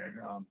on there.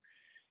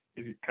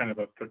 It's kind of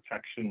a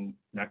protection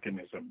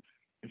mechanism,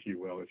 if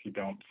you will. If you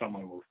don't,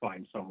 someone will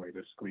find some way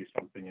to squeeze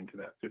something into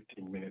that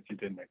 15 minutes you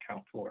didn't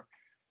account for.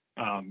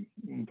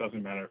 It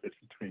doesn't matter if it's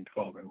between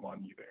 12 and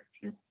 1 either.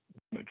 If you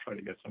want to try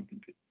to get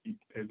something to eat,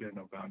 there are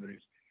no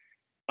boundaries.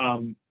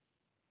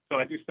 So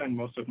I do spend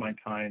most of my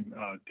time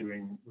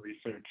doing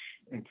research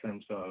in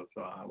terms of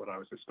what I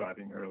was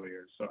describing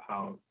earlier. So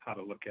how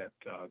to look at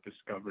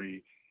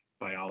discovery,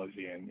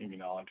 biology, and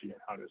immunology, and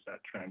how does that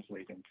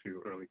translate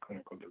into early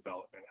clinical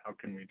development? How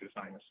can we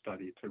design a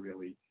study to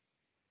really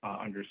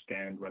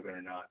understand whether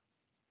or not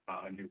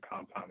a new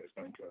compound is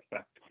going to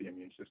affect the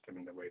immune system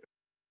in the way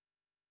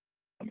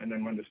that. And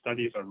then when the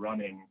studies are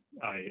running,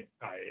 I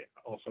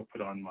also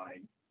put on my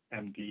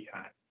MD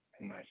hat,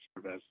 and I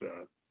serve as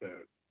the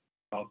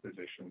health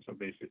physician. So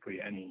basically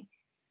any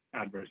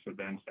adverse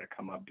events that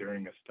come up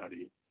during a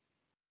study,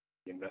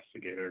 the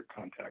investigator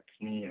contacts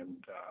me and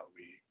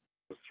we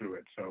go through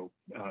it. So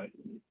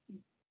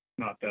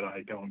not that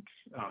I don't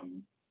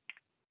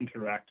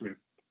interact with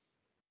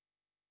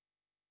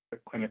the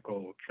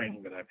clinical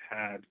training that I've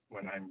had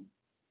when I'm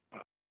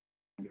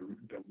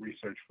the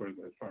research for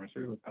the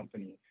pharmaceutical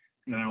company.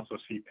 And I also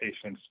see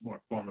patients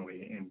more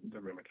formally in the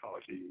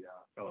rheumatology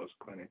fellows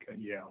clinic at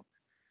Yale.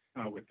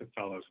 With the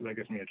fellows, so that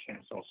gives me a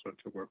chance also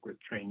to work with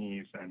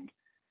trainees, and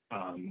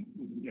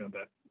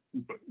that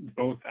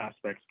both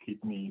aspects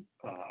keep me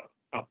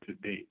up to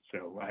date.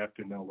 So I have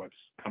to know what's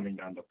coming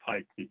down the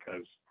pike,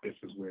 because this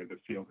is where the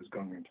field is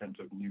going in terms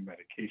of new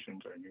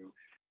medications or new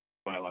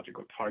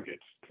biological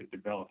targets.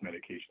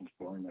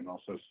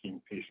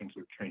 sessions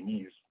with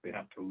trainees, they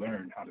have to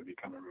learn how to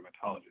become a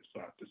rheumatologist,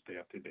 so I have to stay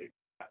up to date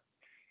with that.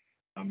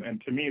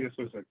 And to me, this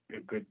was a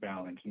good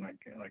balance, and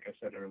like I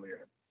said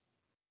earlier,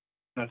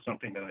 that's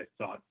something that I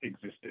thought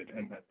existed,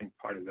 and I think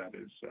part of that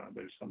is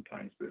there's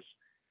sometimes this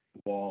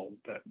wall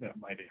that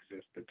might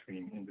exist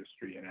between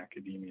industry and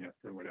academia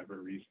for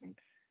whatever reason.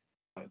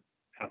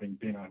 Having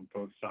been on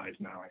both sides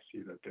now, I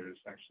see that there's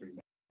actually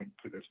no point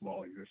to this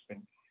wall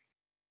existing,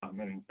 and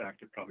in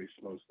fact, it probably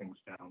slows things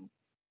down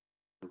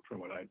for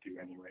what I do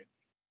anyway.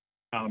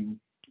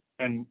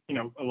 And you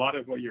know, a lot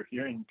of what you're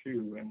hearing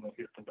too, and we'll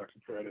hear from Dr.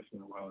 Paredes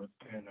in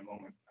a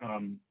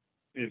moment,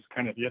 is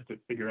kind of you have to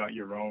figure out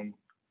your own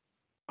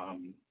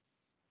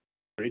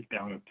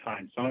breakdown of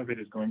time. Some of it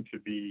is going to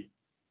be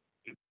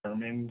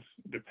determined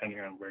depending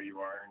on where you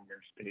are in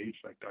your stage.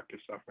 Like Dr.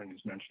 Suffren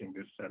is mentioning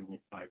this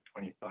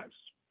 75-25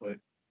 split,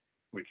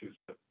 which is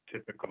the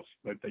typical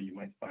split that you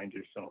might find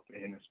yourself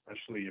in,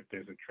 especially if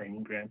there's a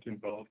training grant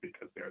involved,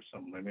 because there are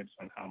some limits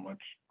on how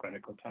much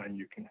clinical time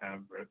you can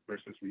have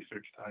versus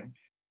research time.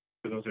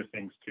 So those are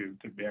things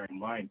to bear in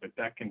mind, but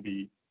that can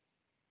be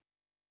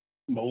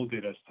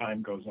molded as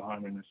time goes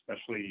on, and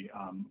especially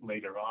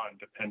later on,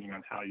 depending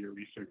on how your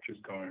research is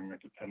going or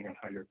depending on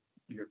how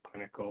your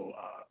clinical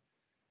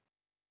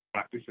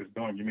practice is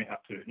going, you may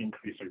have to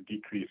increase or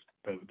decrease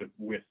the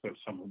width of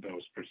some of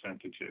those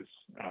percentages.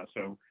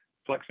 So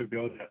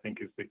flexibility, I think,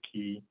 is the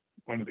key,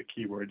 one of the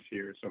key words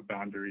here. So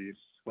boundaries,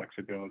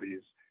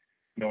 flexibilities,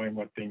 knowing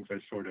what things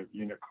are sort of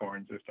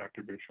unicorns, as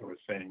Dr. Burchell was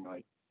saying,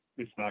 like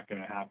it's not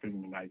going to happen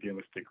in an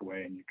idealistic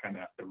way, and you kind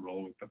of have to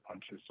roll with the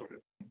punches sort of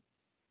thing.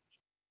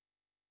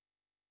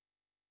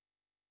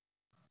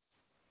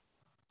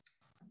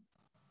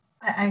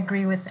 I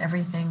agree with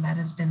everything that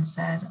has been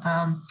said.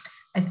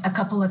 A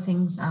couple of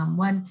things.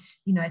 One,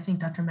 you know, I think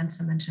Dr.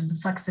 Mensah mentioned the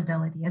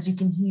flexibility. As you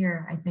can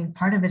hear, I think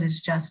part of it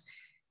is just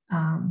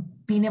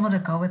being able to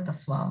go with the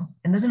flow.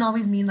 It doesn't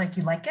always mean like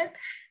you like it,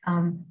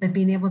 but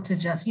being able to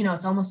just, you know,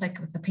 it's almost like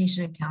with the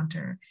patient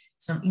encounter.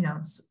 So, you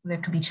know, there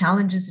could be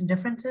challenges and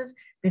differences,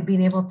 but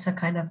being able to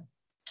kind of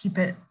keep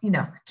it, you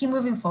know, keep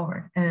moving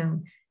forward,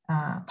 and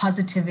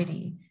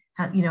positivity,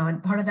 you know,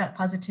 and part of that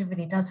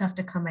positivity does have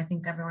to come, I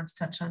think everyone's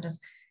touched on, just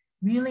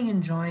really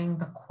enjoying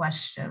the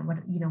question,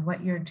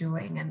 what you're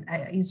doing. And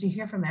as you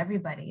hear from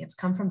everybody, it's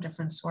come from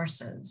different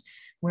sources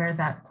where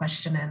that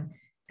question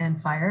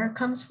and fire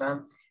comes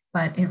from,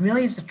 but it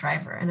really is a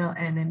driver,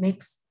 and it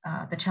makes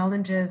the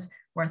challenges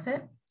worth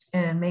it,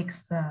 and it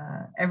makes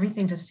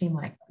everything just seem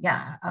like,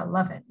 yeah, I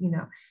love it. You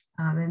know,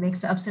 it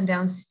makes the ups and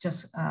downs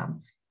just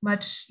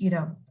much, you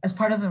know, as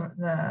part of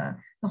the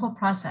whole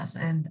process,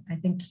 and I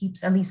think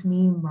keeps at least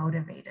me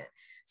motivated.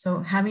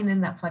 So having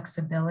in that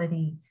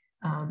flexibility,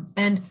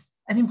 and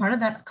I think part of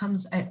that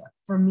comes,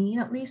 for me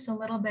at least, a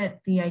little bit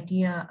the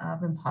idea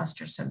of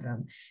imposter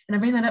syndrome. And I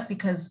bring that up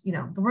because, you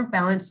know, the work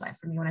balance life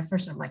for me, when I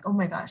first started, I'm like, oh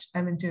my gosh,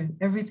 I've been doing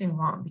everything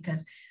wrong,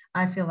 because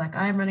I feel like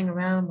I'm running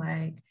around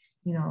like,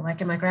 you know,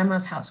 like in my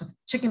grandma's house with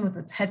chicken with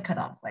its head cut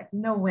off. Like,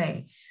 no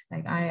way.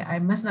 Like I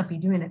must not be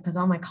doing it, because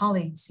all my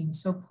colleagues seem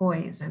so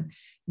poised. And,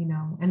 you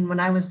know, and when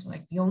I was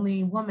like the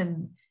only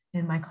woman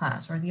in my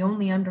class or the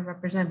only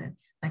underrepresented,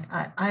 like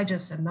I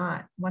just am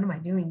not, what am I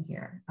doing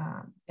here?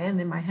 And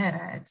in my head,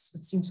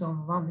 it seems so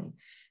overwhelming.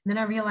 And then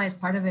I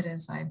realized part of it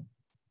is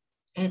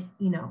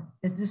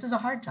this is a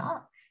hard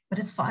job, but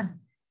it's fun,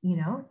 you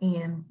know,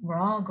 and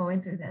we're all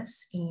going through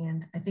this.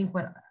 And I think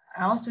what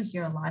I also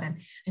hear a lot, and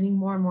I think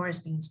more and more is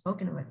being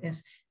spoken about,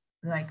 is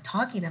like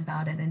talking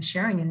about it and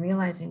sharing and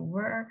realizing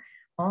we're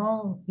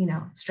all, you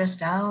know,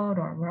 stressed out,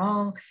 or we're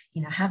all,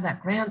 you know, have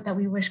that grant that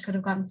we wish could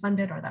have gotten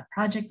funded, or that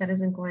project that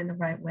isn't going the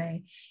right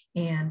way.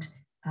 And,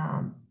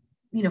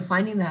 you know,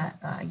 finding that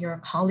your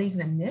colleagues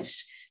and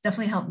niche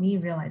definitely helped me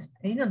realize,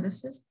 you know,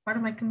 this is part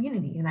of my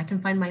community, and I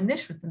can find my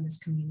niche within this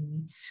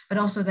community, but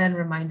also then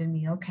reminded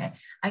me, okay,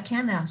 I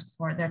can ask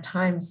for it. There are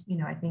times, you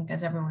know, I think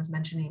as everyone was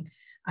mentioning,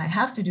 I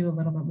have to do a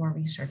little bit more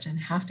research and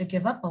have to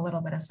give up a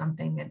little bit of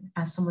something and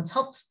ask someone's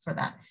help for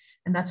that.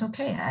 And that's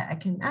okay. I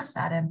can ask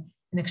that. And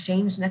in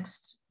exchange,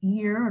 next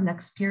year or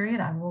next period,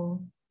 I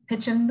will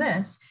pitch in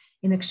this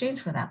in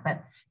exchange for that.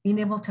 But being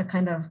able to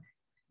kind of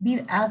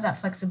have that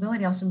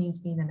flexibility also means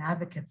being an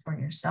advocate for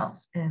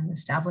yourself and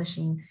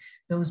establishing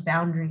those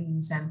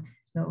boundaries and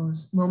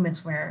those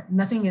moments where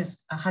nothing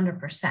is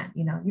 100%,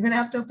 you know, you're going to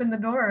have to open the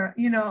door,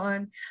 you know,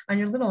 on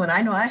your little one.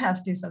 I know I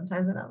have to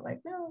sometimes, and I'm like,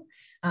 no,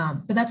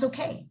 but that's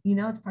okay. You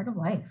know, it's part of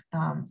life.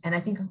 And I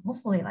think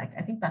hopefully, like,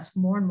 I think that's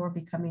more and more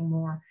becoming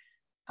more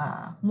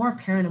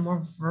apparent and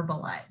more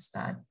verbalized,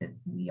 that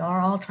we are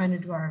all trying to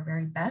do our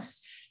very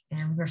best,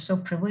 and we're so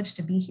privileged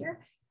to be here.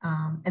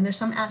 And there's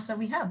some asks that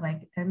we have,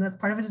 like, and that's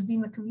part of it is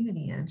being a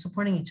community and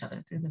supporting each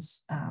other through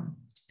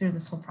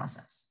this whole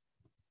process.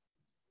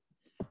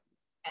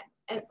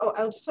 And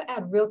I'll just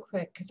add real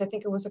quick, because I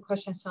think it was a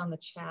question I saw in the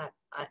chat.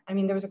 I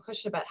mean, there was a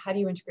question about how do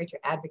you integrate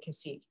your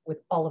advocacy with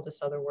all of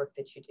this other work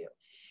that you do?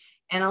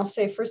 And I'll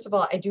say, first of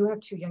all, I do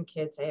have 2 young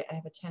kids. I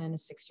have a 10 and a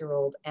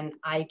 6-year-old, and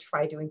I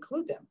try to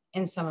include them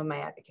in some of my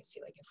advocacy.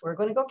 Like if we're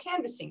going to go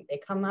canvassing,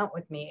 they come out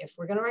with me. If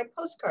we're going to write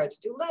postcards,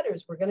 do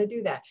letters, we're going to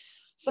do that.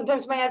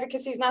 Sometimes my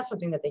advocacy is not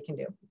something that they can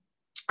do.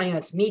 I know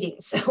it's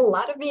meetings, a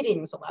lot of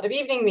meetings, a lot of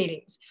evening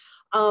meetings.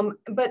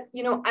 But,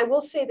 you know, I will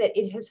say that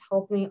it has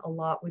helped me a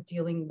lot with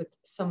dealing with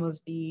some of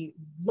the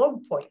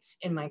low points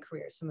in my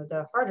career, some of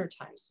the harder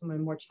times, some of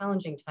the more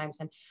challenging times.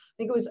 And I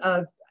think it was,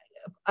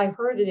 I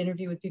heard an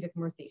interview with Vivek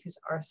Murthy, who's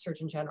our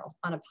Surgeon General,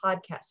 on a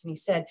podcast. And he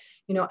said,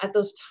 you know, at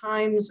those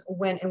times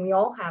when, and we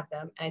all have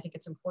them, and I think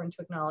it's important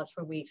to acknowledge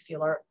where we feel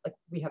like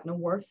we have no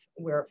worth,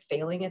 we're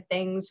failing at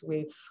things,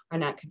 we are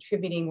not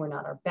contributing, we're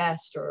not our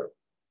best, or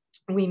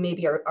we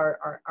maybe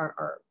are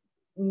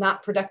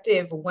not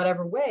productive in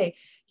whatever way.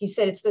 He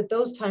said it's that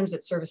those times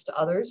that service to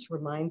others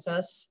reminds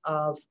us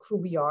of who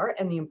we are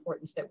and the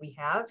importance that we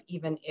have,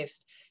 even if,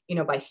 you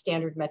know, by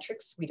standard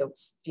metrics, we don't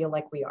feel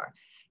like we are.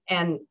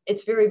 And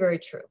it's very, very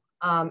true.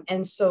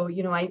 And so,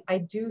 you know, I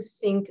do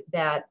think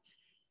that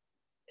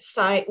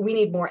we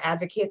need more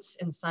advocates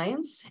in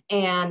science,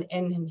 and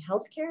in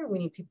healthcare, we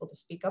need people to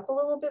speak up a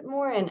little bit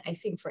more. And I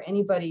think for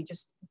anybody,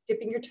 just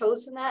dipping your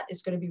toes in that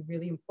is going to be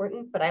really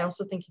important. But I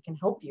also think it can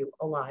help you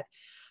a lot,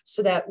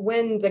 so that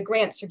when the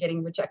grants are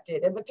getting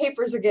rejected and the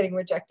papers are getting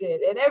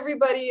rejected and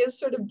everybody is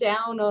sort of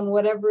down on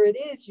whatever it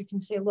is, you can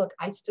say, look,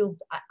 I'm still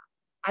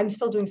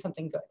doing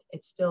something good.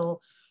 It's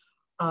still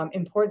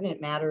important,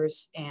 it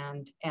matters,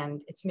 and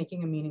it's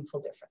making a meaningful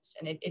difference.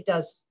 And it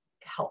does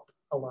help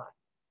a lot.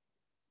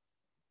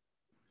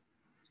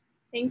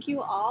 Thank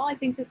you all. I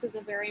think this is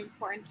a very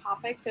important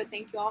topic, so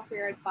thank you all for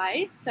your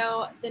advice.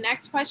 So the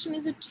next question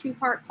is a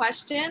two-part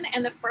question,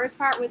 and the first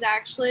part was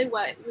actually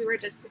what we were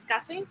just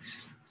discussing.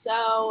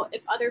 So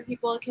if other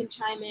people can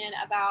chime in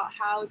about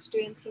how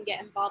students can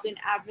get involved in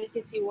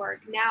advocacy work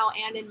now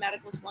and in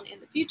medical school and in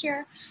the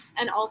future,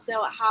 and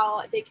also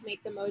how they can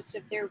make the most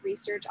of their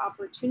research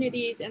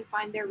opportunities and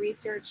find their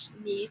research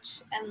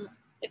niche, and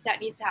if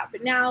that needs to happen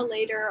now,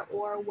 later,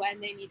 or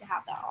when they need to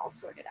have that all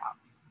sorted out.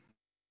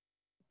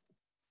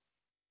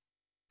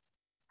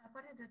 I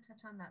wanted to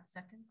touch on that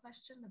second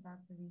question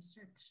about the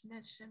research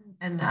niche,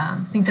 and I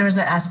think there was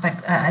an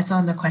aspect I saw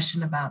in the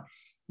question about,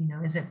 you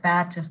know, is it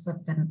bad to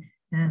flip and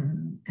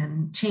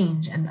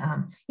change? And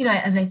you know,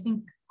 as I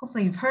think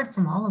hopefully you've heard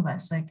from all of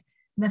us, like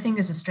nothing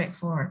is a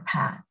straightforward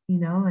path, you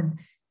know, and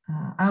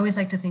I always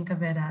like to think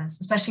of it as,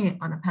 especially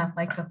on a path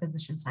like a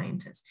physician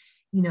scientist,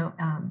 you know,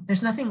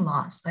 there's nothing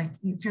lost. Like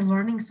if you're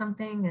learning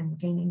something and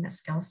gaining a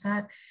skill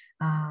set,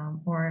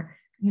 or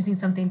using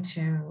something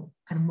to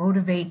kind of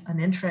motivate an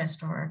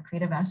interest or a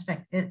creative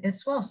aspect,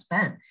 it's well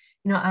spent.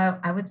 You know,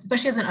 I would,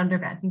 especially as an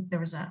undergrad, I think there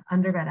was an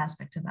undergrad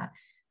aspect to that.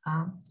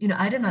 You know,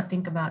 I did not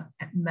think about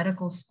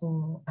medical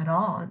school at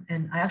all.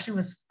 And I actually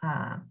was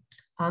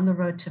on the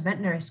road to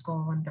veterinary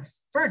school and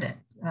deferred it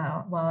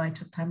while I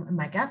took time in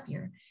my gap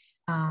year.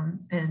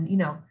 And, you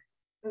know,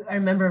 I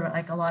remember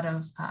like a lot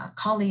of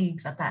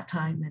colleagues at that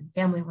time and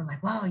family were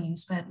like, wow, you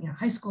spent, you know,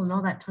 high school and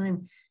all that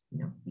time, you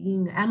know,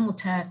 being animal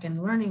tech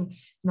and learning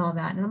and all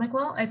that. And I'm like,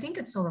 well, I think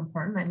it's still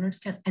important. I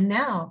understand. And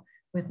now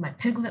with my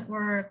piglet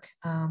work,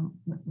 some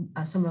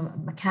of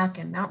macaque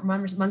and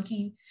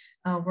monkey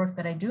work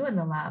that I do in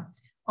the lab,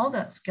 all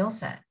that skill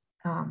set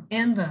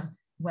and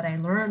what I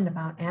learned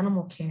about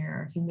animal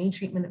care, humane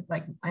treatment of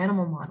like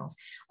animal models,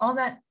 all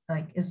that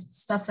like is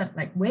stuff that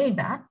like way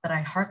back that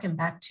I hearken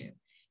back to,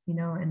 you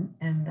know,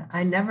 and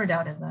I never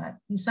doubted that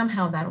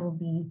somehow that will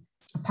be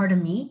a part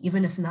of me,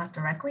 even if not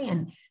directly.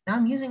 And now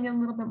I'm using it a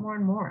little bit more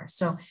and more.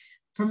 So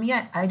for me,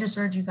 I just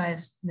urge you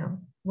guys, you know,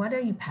 what are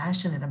you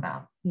passionate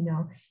about, you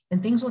know,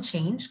 and things will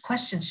change,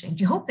 questions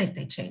change. You hope that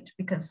they change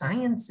because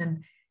science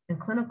and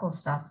clinical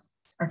stuff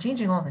are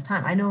changing all the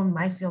time. I know in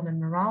my field in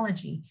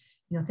neurology,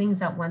 you know, things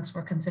that once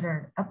were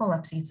considered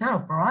epilepsy, it's now a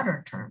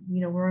broader term.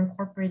 You know, we're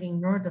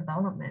incorporating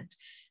neurodevelopment,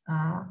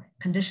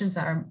 conditions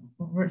that are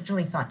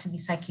originally thought to be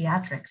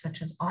psychiatric,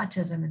 such as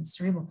autism and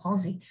cerebral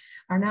palsy,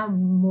 are now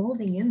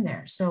molding in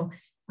there. So,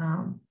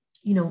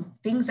 you know,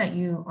 things that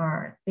you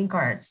think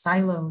are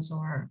silos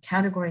or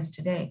categories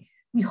today,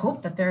 we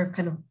hope that they're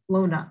kind of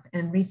blown up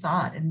and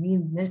rethought and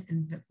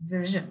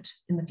envisioned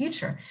in the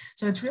future.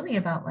 So it's really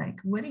about like,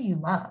 what do you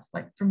love?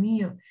 Like for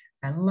me,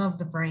 I love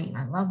the brain.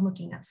 I love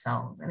looking at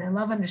cells, and I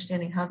love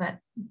understanding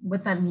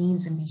what that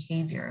means in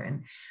behavior,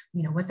 and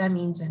you know what that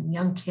means in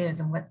young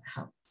kids, and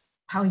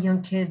how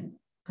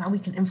we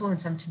can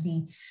influence them to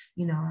be,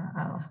 you know,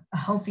 a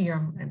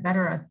healthier and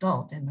better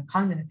adult, and the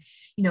cognitive,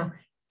 you know,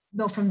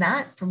 though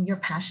from your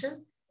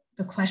passion,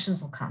 the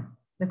questions will come.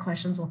 The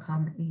questions will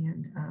come,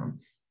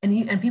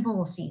 and people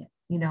will see it.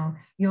 You know,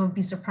 you'll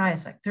be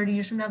surprised. Like 30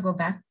 years from now, go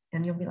back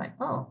and you'll be like,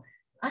 oh,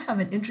 I have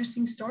an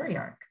interesting story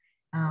arc.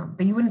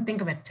 But you wouldn't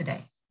think of it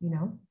today, you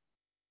know?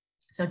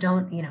 So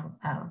don't, you know,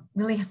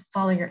 really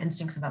follow your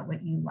instincts about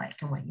what you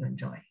like and what you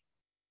enjoy.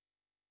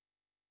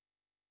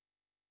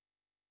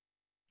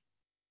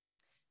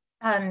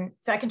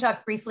 So I can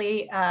talk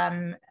briefly.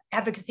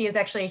 Advocacy is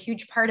actually a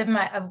huge part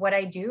of what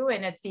I do.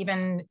 And it's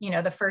even, you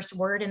know, the first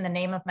word in the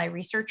name of my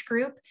research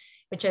group,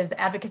 which is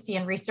Advocacy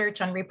and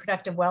Research on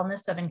Reproductive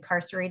Wellness of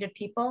Incarcerated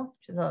People,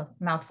 which is a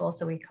mouthful,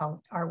 so we call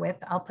it RWIP.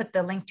 I'll put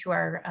the link to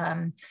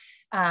our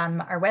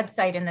our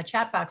website in the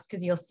chat box,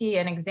 because you'll see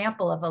an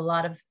example of a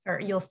lot of, or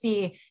you'll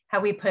see how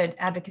we put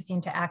advocacy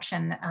into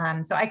action.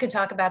 So I could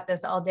talk about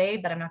this all day,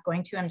 but I'm not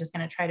going to. I'm just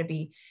going to try to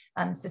be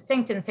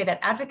succinct and say that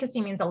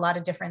advocacy means a lot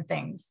of different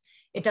things.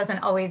 It doesn't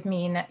always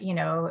mean,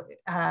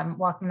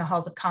 walking the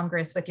halls of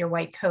Congress with your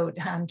white coat,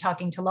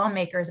 talking to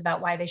lawmakers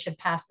about why they should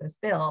pass this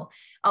bill,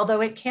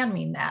 although it can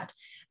mean that.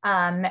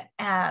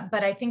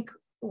 But I think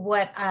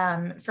what,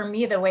 for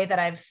me, the way that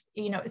I've,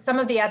 some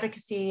of the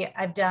advocacy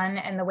I've done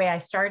and the way I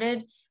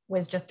started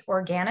was just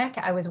organic.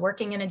 I was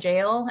working in a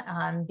jail,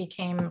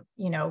 became,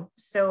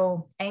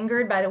 so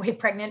angered by the way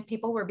pregnant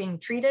people were being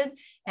treated,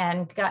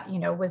 and got,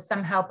 was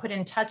somehow put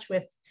in touch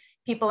with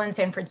people in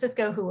San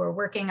Francisco who were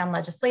working on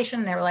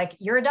legislation. They were like,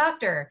 you're a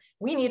doctor.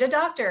 We need a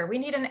doctor. We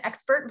need an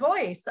expert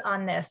voice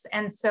on this.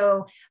 And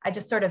so I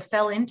just sort of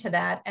fell into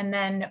that. And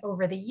then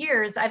over the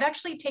years, I've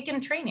actually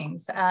taken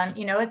trainings.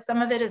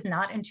 Some of it is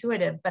not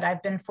intuitive, but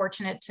I've been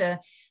fortunate to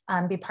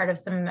be part of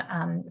some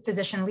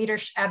physician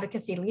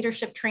advocacy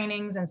leadership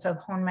trainings. And so I've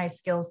honed my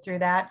skills through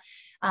that.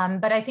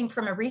 But I think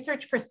from a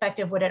research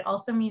perspective, what it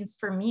also means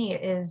for me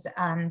is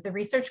the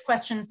research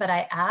questions that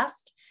I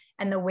ask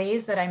and the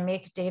ways that I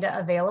make data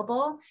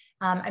available.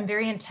 I'm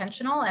very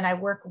intentional, and I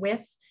work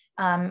with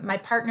my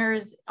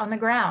partners on the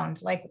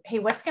ground, like, hey,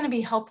 what's going to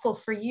be helpful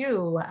for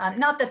you?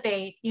 Not that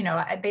they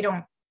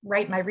don't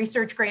write my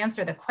research grants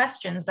or the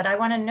questions, but I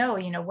want to know,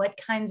 what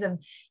kinds of,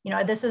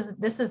 this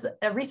is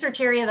a research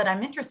area that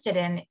I'm interested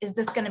in. Is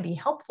this going to be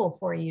helpful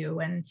for you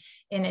and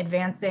in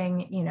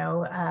advancing,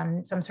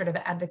 some sort of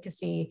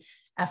advocacy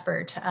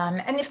effort?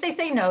 And if they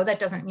say no, that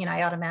doesn't mean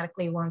I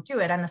automatically won't do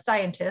it. I'm a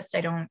scientist.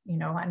 I don't,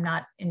 I'm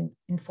not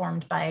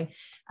informed by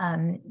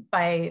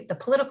the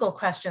political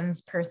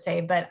questions per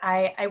se, but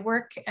I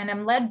work and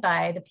I'm led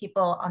by the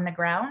people on the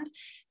ground.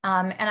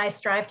 And I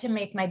strive to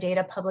make my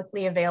data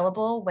publicly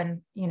available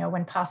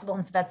when possible.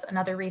 And so that's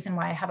another reason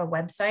why I have a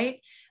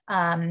website,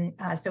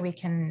 so we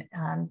can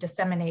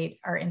disseminate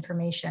our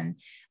information.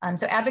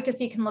 So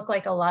advocacy can look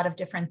like a lot of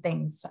different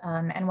things.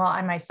 And while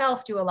I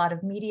myself do a lot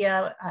of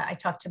media, I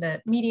talk to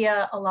the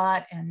media a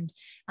lot, and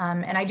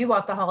I do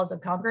walk the halls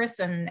of Congress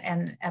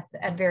and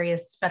at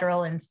various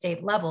federal and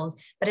state levels,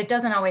 but it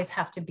doesn't always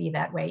have to be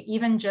that way.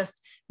 Even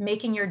just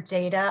making your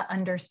data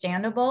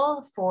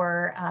understandable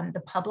for the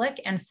public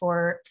and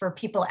for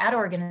people at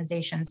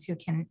organizations who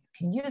can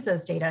use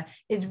those data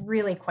is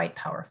really quite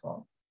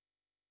powerful.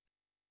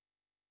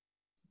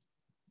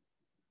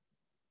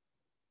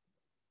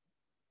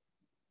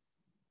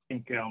 I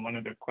think one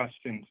of the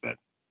questions that,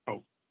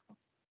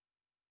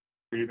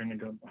 you're going to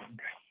go?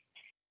 Okay.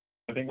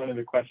 I think one of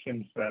the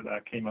questions that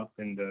came up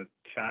in the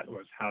chat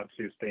was how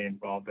to stay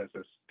involved as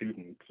a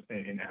student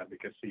in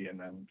advocacy and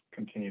then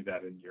continue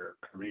that in your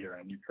career.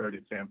 And you've heard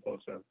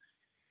examples of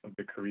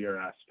the career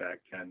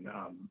aspect, and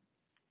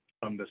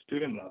from the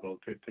student level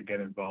to get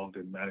involved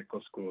in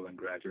medical school and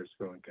graduate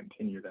school and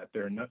continue that.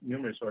 There are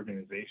numerous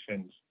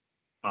organizations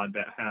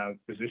that have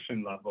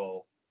physician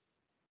level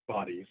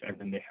bodies, and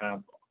then they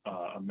have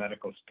a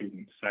medical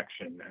student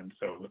section. And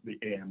so the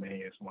AMA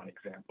is one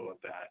example of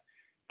that.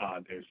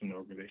 There's an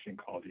organization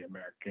called the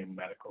American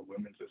Medical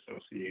Women's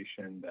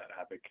Association that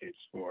advocates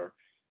for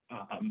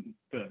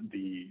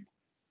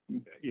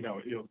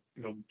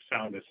it'll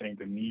sound as saying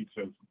the needs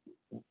of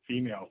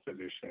female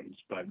physicians,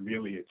 but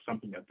really it's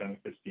something that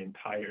benefits the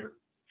entire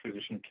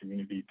physician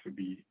community to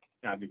be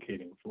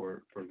advocating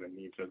for the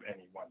needs of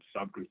any one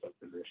subgroup of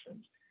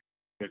physicians.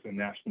 There's a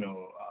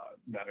National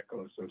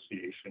Medical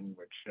Association,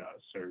 which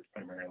serves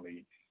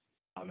primarily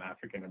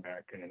African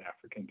American and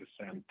African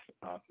descent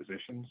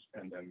physicians,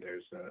 and then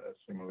there's a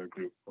similar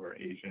group for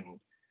Asian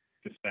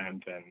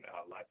descent and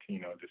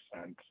Latino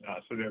descent.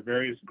 So there are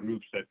various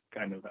groups that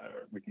kind of,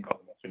 we can call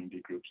them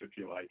affinity groups if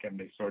you like, and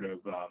they sort of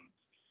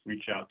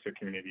reach out to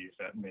communities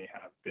that may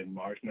have been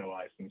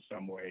marginalized in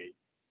some way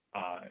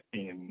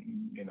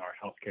in our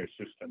healthcare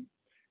system.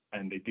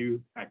 And they do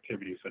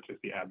activities such as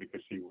the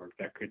advocacy work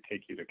that could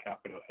take you to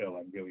Capitol Hill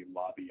and really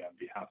lobby on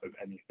behalf of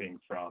anything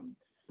from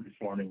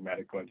reforming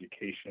medical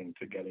education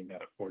to getting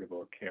that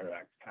Affordable Care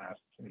Act passed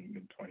in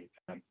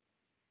 2010.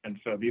 And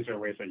so these are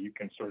ways that you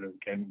can sort of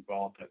get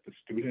involved at the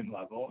student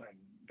level, and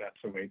that's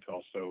a way to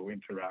also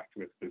interact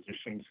with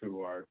physicians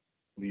who are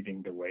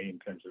leading the way in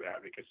terms of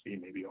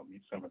advocacy. Maybe you'll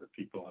meet some of the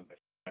people on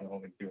this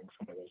panel and doing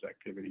some of those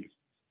activities.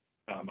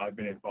 I've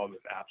been involved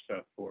with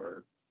Apsa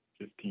for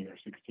 15 or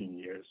 16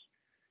 years.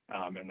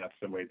 And that's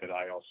the way that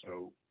I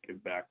also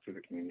give back to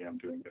the community. I'm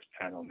doing this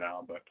panel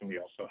now, but we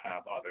also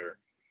have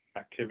other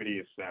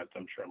activities that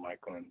I'm sure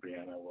Michael and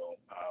Brianna will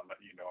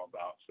let you know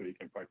about, so you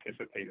can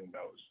participate in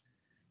those.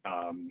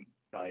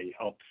 I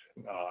helped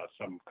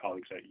some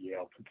colleagues at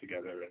Yale put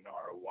together an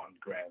R01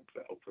 grant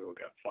that hopefully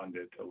will get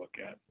funded to look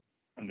at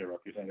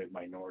underrepresented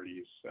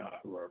minorities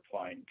who are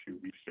applying to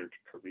research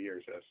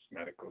careers as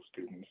medical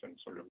students, and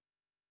sort of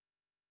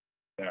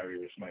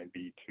barriers might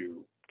be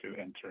to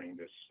entering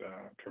this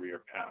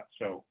career path.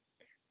 So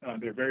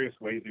there are various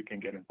ways you can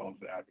get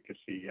involved with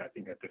advocacy. I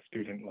think at the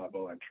student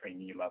level and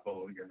trainee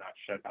level, you're not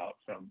shut out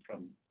from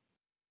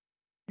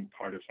being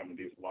part of some of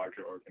these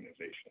larger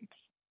organizations.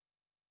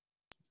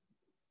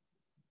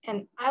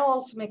 And I'll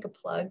also make a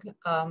plug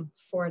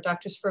for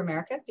Doctors for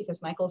America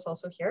because Michael's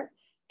also here.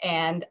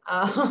 And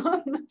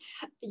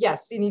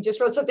yes, and he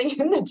just wrote something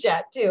in the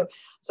chat too.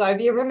 So I'd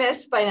be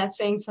remiss by not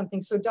saying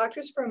something. So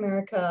Doctors for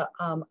America,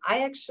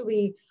 I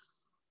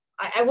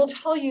will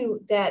tell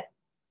you that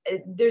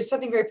there's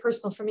something very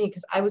personal for me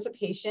because I was a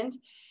patient,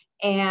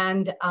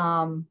 and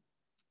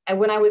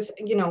when I was,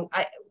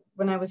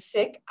 when I was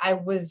sick, I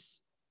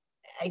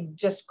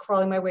just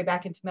crawling my way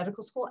back into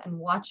medical school and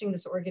watching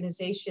this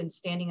organization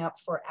standing up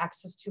for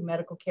access to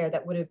medical care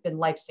that would have been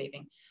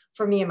life-saving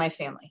for me and my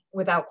family,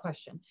 without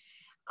question.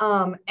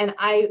 And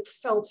I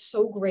felt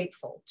so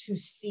grateful to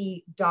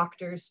see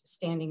doctors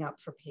standing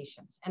up for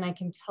patients. And I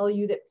can tell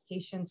you that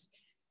patients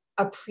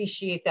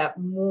appreciate that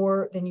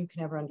more than you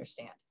can ever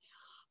understand.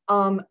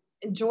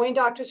 Join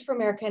Doctors for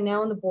America and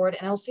now on the board.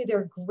 And I'll say there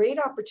are great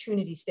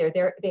opportunities there.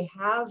 They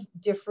have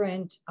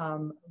different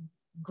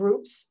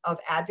groups of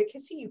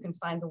advocacy. You can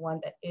find the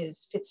one that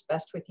fits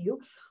best with you.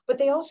 But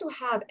they also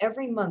have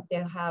every month,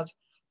 they'll have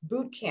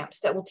boot camps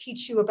that will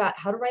teach you about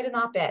how to write an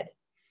op-ed.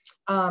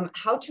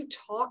 How to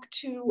talk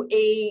to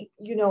a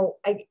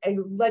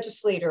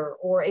legislator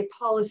or a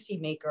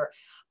policymaker,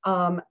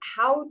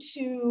 how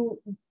to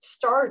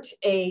start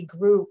a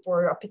group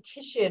or a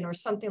petition or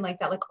something like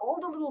that, like all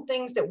the little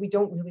things that we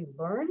don't really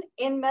learn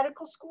in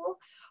medical school,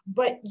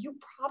 but you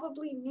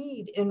probably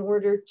need in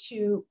order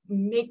to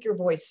make your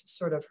voice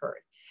sort of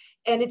heard.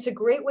 And it's a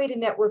great way to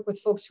network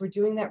with folks who are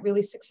doing that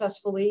really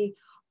successfully,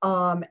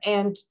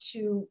 and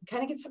to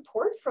kind of get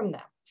support from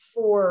them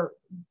for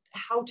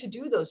how to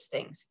do those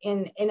things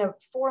in a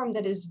forum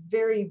that is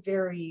very,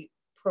 very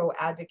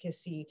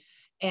pro-advocacy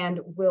and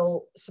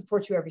will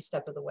support you every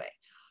step of the way.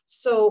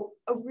 So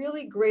a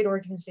really great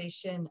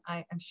organization.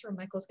 I'm sure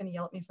Michael's going to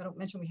yell at me if I don't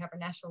mention we have our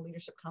National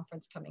Leadership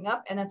Conference coming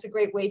up, and that's a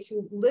great way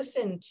to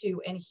listen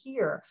to and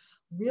hear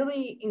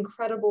really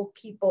incredible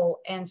people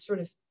and sort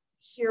of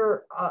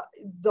hear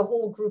the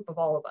whole group of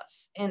all of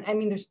us. And I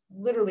mean, there's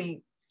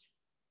literally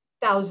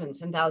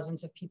thousands and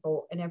thousands of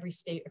people in every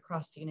state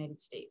across the United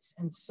States.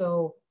 And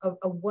so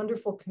a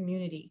wonderful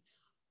community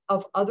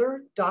of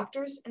other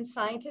doctors and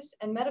scientists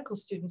and medical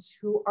students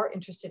who are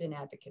interested in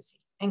advocacy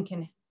and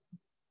can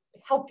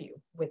help you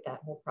with that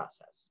whole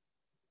process.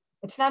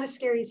 It's not as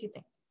scary as you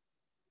think.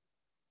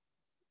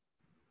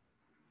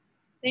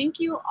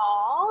 Thank you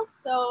all.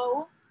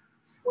 So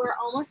we're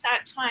almost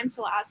at time,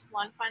 so I'll ask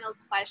one final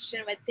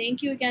question, but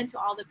thank you again to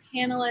all the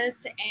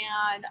panelists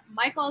and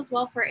Michael as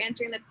well for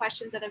answering the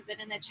questions that have been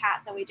in the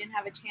chat that we didn't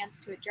have a chance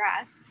to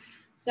address.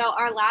 So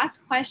our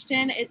last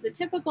question is the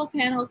typical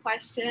panel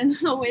question,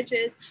 which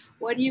is,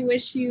 what do you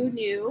wish you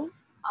knew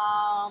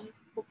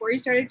before you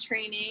started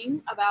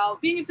training about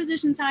being a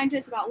physician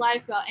scientist, about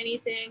life, about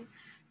anything?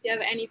 Do you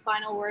have any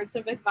final words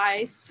of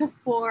advice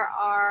for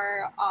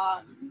our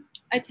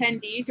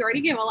attendees? You already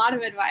gave a lot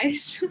of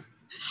advice.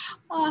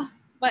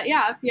 But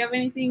yeah, if you have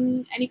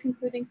any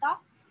concluding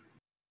thoughts?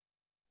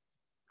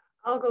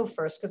 I'll go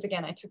first, because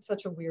again, I took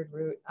such a weird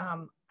route.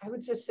 I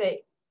would just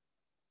say,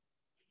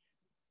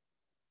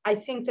 I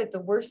think that the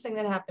worst thing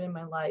that happened in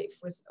my life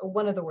was,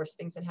 one of the worst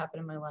things that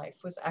happened in my life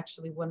was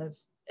actually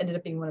ended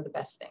up being one of the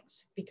best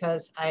things,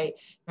 because I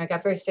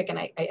got very sick and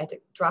I had to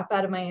drop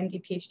out of my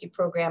MD PhD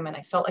program, and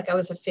I felt like I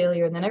was a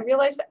failure. And then I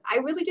realized that I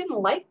really didn't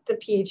like the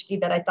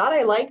PhD that I thought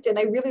I liked, and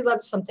I really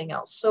loved something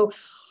else. So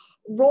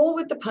roll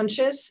with the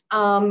punches,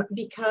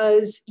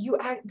 because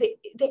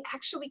they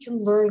actually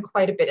can learn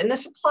quite a bit. And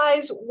this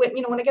applies when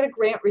I get a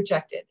grant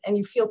rejected and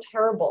you feel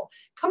terrible,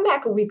 come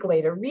back a week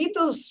later, read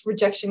those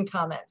rejection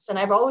comments. And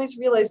I've always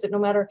realized that no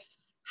matter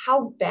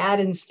how bad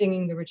and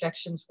stinging the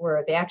rejections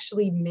were, they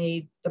actually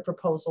made the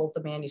proposal,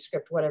 the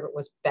manuscript, whatever it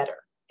was, better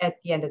at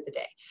the end of the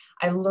day.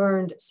 I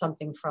learned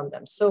something from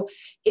them. So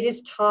it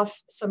is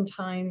tough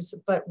sometimes,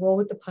 but roll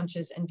with the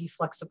punches and be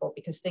flexible,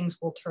 because things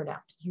will turn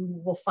out. You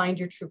will find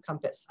your true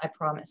compass, I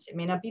promise. It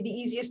may not be the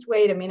easiest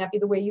way, it may not be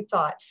the way you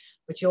thought,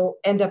 but you'll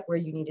end up where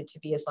you needed to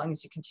be as long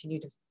as you continue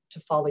to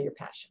follow your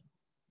passion.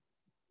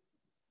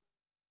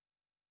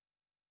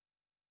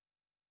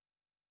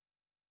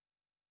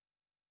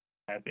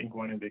 I think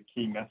one of the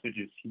key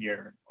messages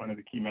here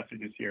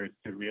is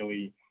to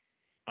really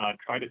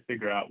try to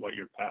figure out what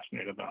you're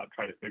passionate about.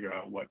 Try to figure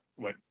out what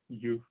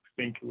you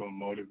think will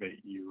motivate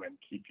you and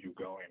keep you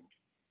going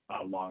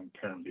long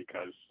term,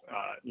 because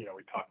we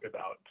talked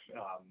about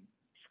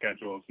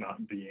schedules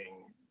not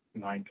being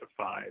 9 to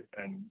 5,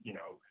 and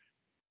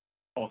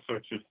all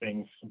sorts of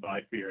things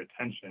vie for your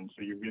attention.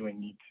 So you really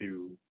need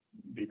to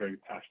be very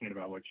passionate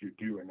about what you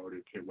do in order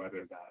to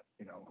weather that.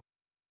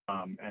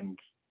 And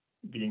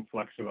being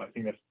flexible. I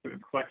think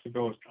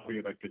flexible is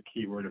probably like the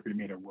key word. If we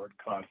made a word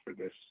cloud for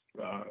this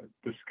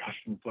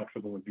discussion,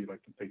 flexible would be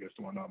like the biggest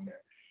one on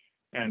there.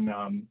 And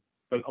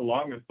but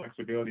along with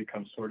flexibility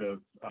comes sort of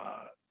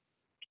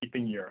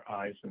keeping your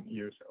eyes and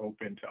ears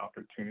open to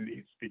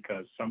opportunities,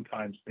 because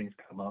sometimes things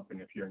come up,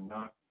 and if you're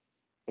not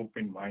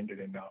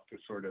open-minded enough to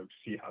sort of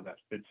see how that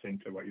fits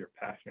into what you're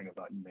passionate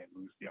about, you may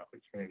lose the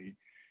opportunity.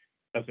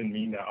 Doesn't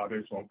mean that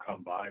others won't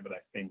come by, but I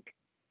think,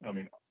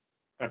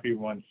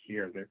 everyone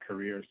here, their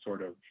careers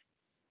sort of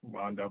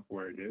wound up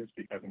where it is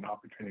because an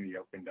opportunity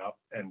opened up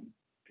and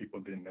people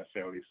didn't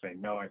necessarily say,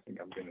 no, I think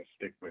I'm going to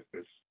stick with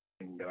this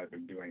thing that I've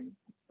been doing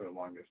for the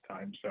longest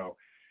time. So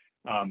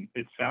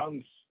it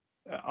sounds,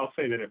 I'll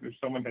say that if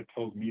someone had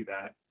told me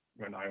that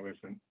when I was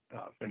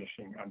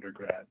finishing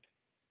undergrad,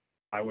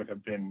 I would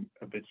have been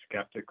a bit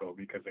skeptical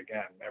because,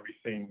 again,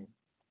 everything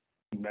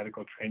in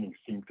medical training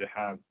seemed to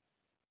have,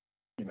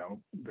 you know,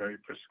 very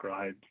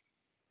prescribed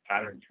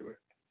pattern to it.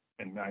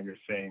 And now you're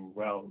saying,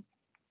 well,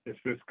 if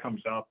this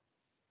comes up,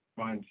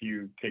 why don't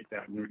you take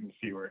that route and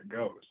see where it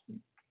goes?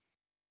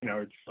 You know,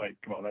 it's like,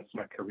 well, that's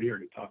my career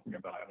you're talking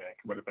about. I mean,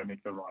 what if I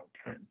make the wrong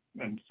turn?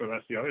 And so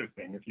that's the other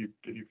thing. If you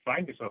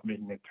find yourself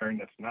making a turn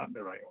that's not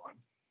the right one,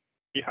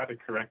 you have to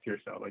correct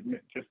yourself. Like,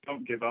 just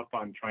don't give up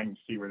on trying to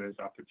see where there's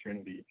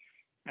opportunity.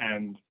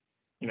 And,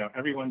 you know,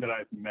 everyone that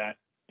I've met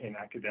in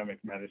academic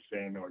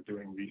medicine or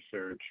doing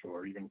research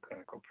or even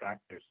clinical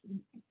practice,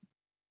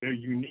 their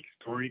unique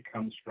story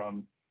comes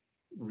from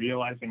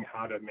realizing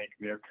how to make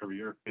their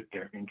career fit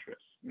their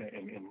interests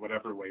in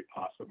whatever way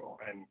possible.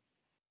 And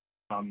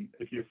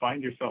if you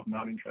find yourself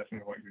not interested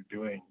in what you're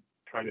doing,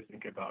 try to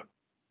think about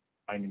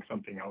finding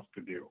something else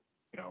to do.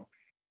 You know,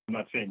 I'm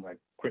not saying like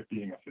quit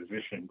being a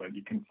physician, but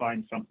you can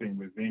find something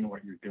within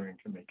what you're doing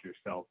to make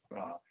yourself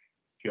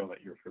feel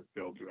that you're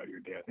fulfilled throughout your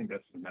day. I think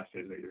that's the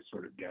message that you're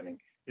sort of getting.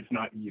 It's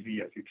not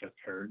easy, as you just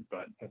heard,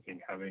 but I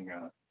think having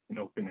an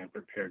open and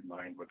prepared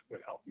mind would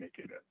help make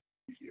it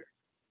easier.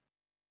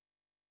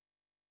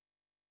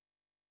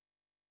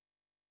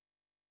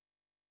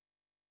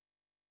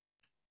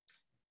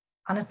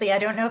 Honestly, I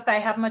don't know if I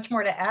have much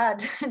more to add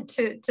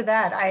to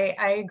that.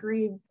 I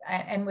agree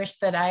and wish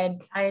that I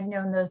had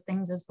known those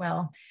things as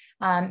well.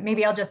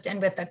 Maybe I'll just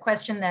end with a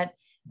question that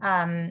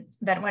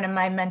that one of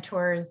my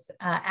mentors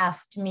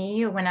asked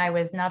me when I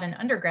was not an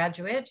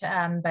undergraduate,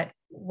 but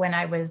when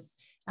I was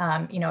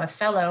you know, a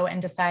fellow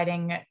and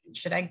deciding,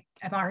 I'm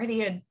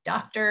already a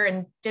doctor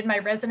and did my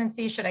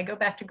residency, should I go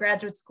back to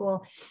graduate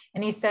school?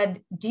 And he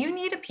said, do you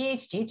need a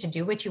PhD to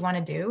do what you want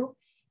to do?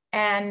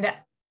 And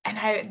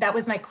that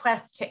was my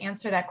quest to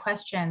answer that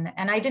question.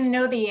 And I didn't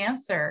know the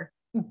answer,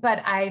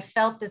 but I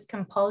felt this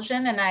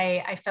compulsion, and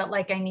I felt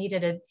like I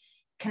needed a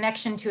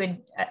connection to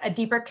a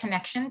deeper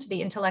connection to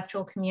the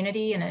intellectual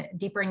community and a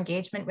deeper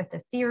engagement with the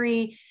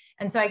theory.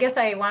 And so I guess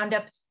I wound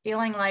up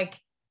feeling like,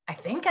 I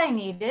think I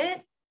need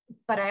it,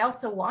 but I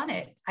also want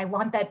it. I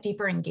want that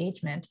deeper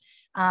engagement.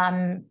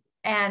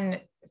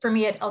 And for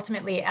me, it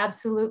ultimately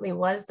absolutely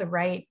was the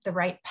right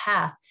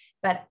path,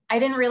 but I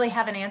didn't really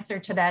have an answer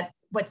to that,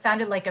 what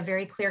sounded like a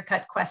very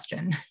clear-cut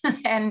question.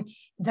 And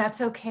that's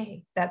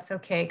okay. That's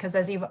okay. Because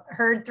as you've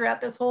heard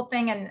throughout this whole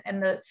thing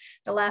and the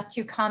last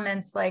two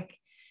comments, like,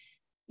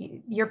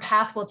 your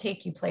path will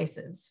take you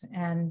places,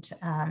 and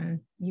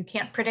you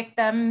can't predict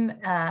them.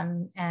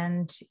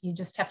 And you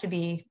just have to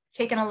be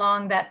taken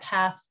along that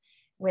path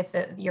with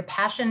your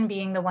passion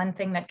being the one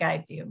thing that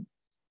guides you.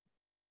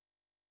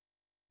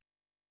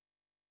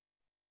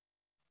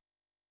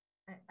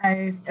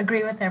 I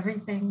agree with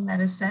everything that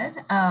is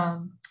said.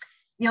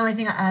 The only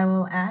thing I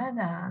will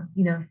add,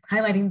 you know,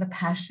 highlighting the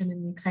passion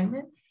and the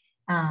excitement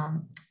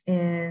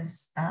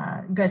is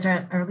you guys are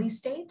at an early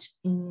stage.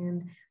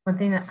 And one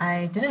thing that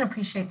I didn't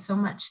appreciate so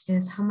much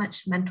is how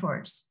much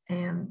mentors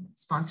and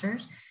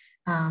sponsors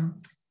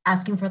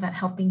asking for that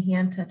helping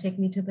hand to take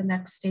me to the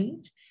next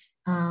stage.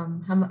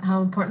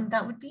 How important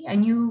that would be. I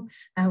knew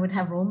I would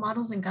have role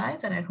models and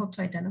guides that I'd hoped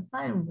to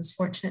identify and was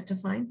fortunate to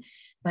find,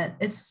 but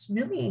it's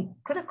really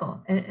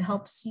critical. It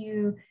helps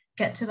you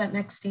get to that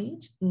next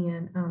stage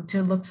and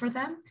to look for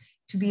them,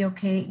 to be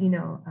okay, you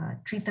know,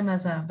 treat them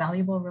as a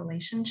valuable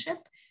relationship.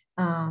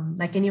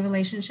 Like any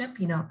relationship,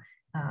 you know,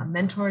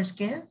 mentors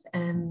give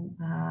and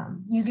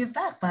you give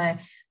back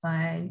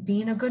by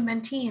being a good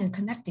mentee and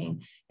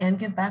connecting, and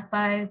give back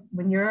by,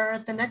 when you're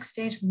at the next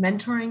stage,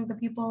 mentoring the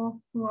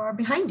people who are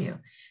behind you.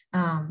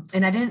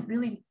 And I didn't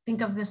really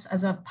think of this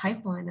as a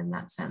pipeline in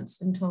that sense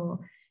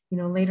until, you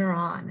know, later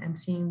on, and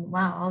seeing,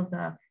 wow, all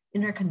the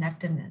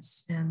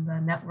interconnectedness and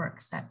the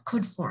networks that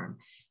could form,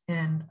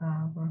 and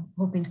we're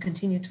hoping to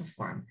continue to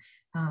form.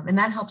 And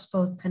that helps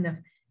both kind of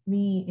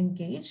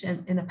re-engage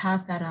in a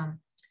path that,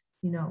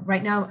 you know,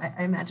 right now,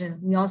 I imagine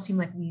we all seem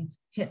like we've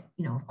hit,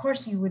 you know, of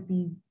course you would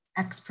be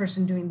X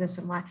person doing this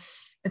and Y,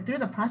 but through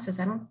the process,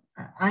 I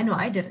know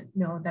I didn't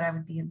know that I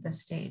would be in this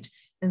stage.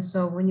 And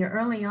so when you're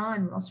early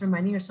on, you're also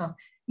reminding yourself,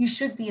 you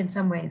should be in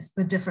some ways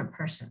the different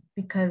person,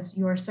 because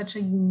you are such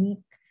a unique,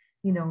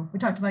 you know, we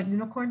talked about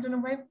unicorns in a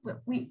way,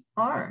 but we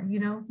are, you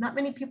know, not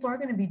many people are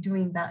going to be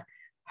doing that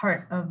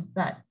part of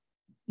that,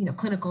 you know,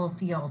 clinical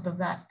field of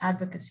that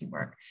advocacy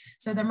work.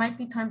 So there might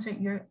be times that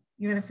you're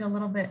going to feel a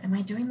little bit, am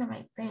I doing the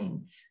right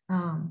thing?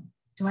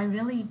 Do I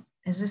really,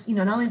 is this, you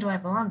know, not only do I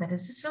belong, but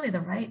is this really the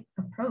right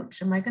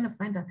approach? Am I going to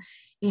find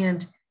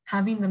and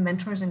having the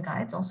mentors and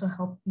guides also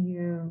help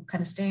you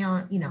kind of stay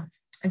on, you know,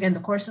 again, the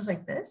courses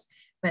like this,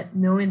 but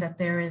knowing that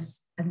there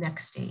is a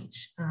next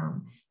stage,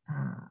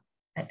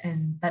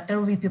 and that there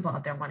will be people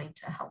out there wanting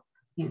to help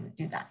you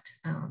do that,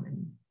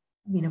 and,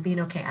 you know, being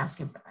okay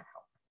asking for that help.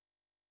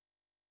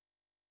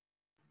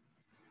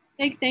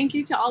 Big thank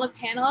you to all the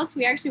panelists.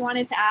 We actually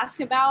wanted to ask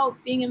about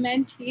being a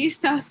mentee,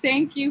 so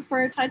thank you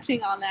for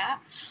touching on that.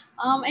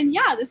 And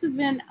yeah, this has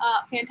been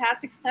a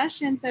fantastic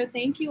session. So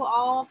thank you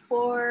all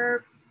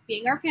for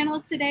being our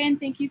panelists today, and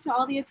thank you to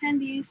all the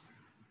attendees.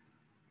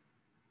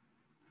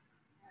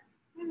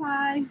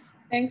 Bye-bye.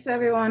 Thanks,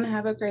 everyone.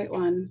 Have a great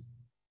one.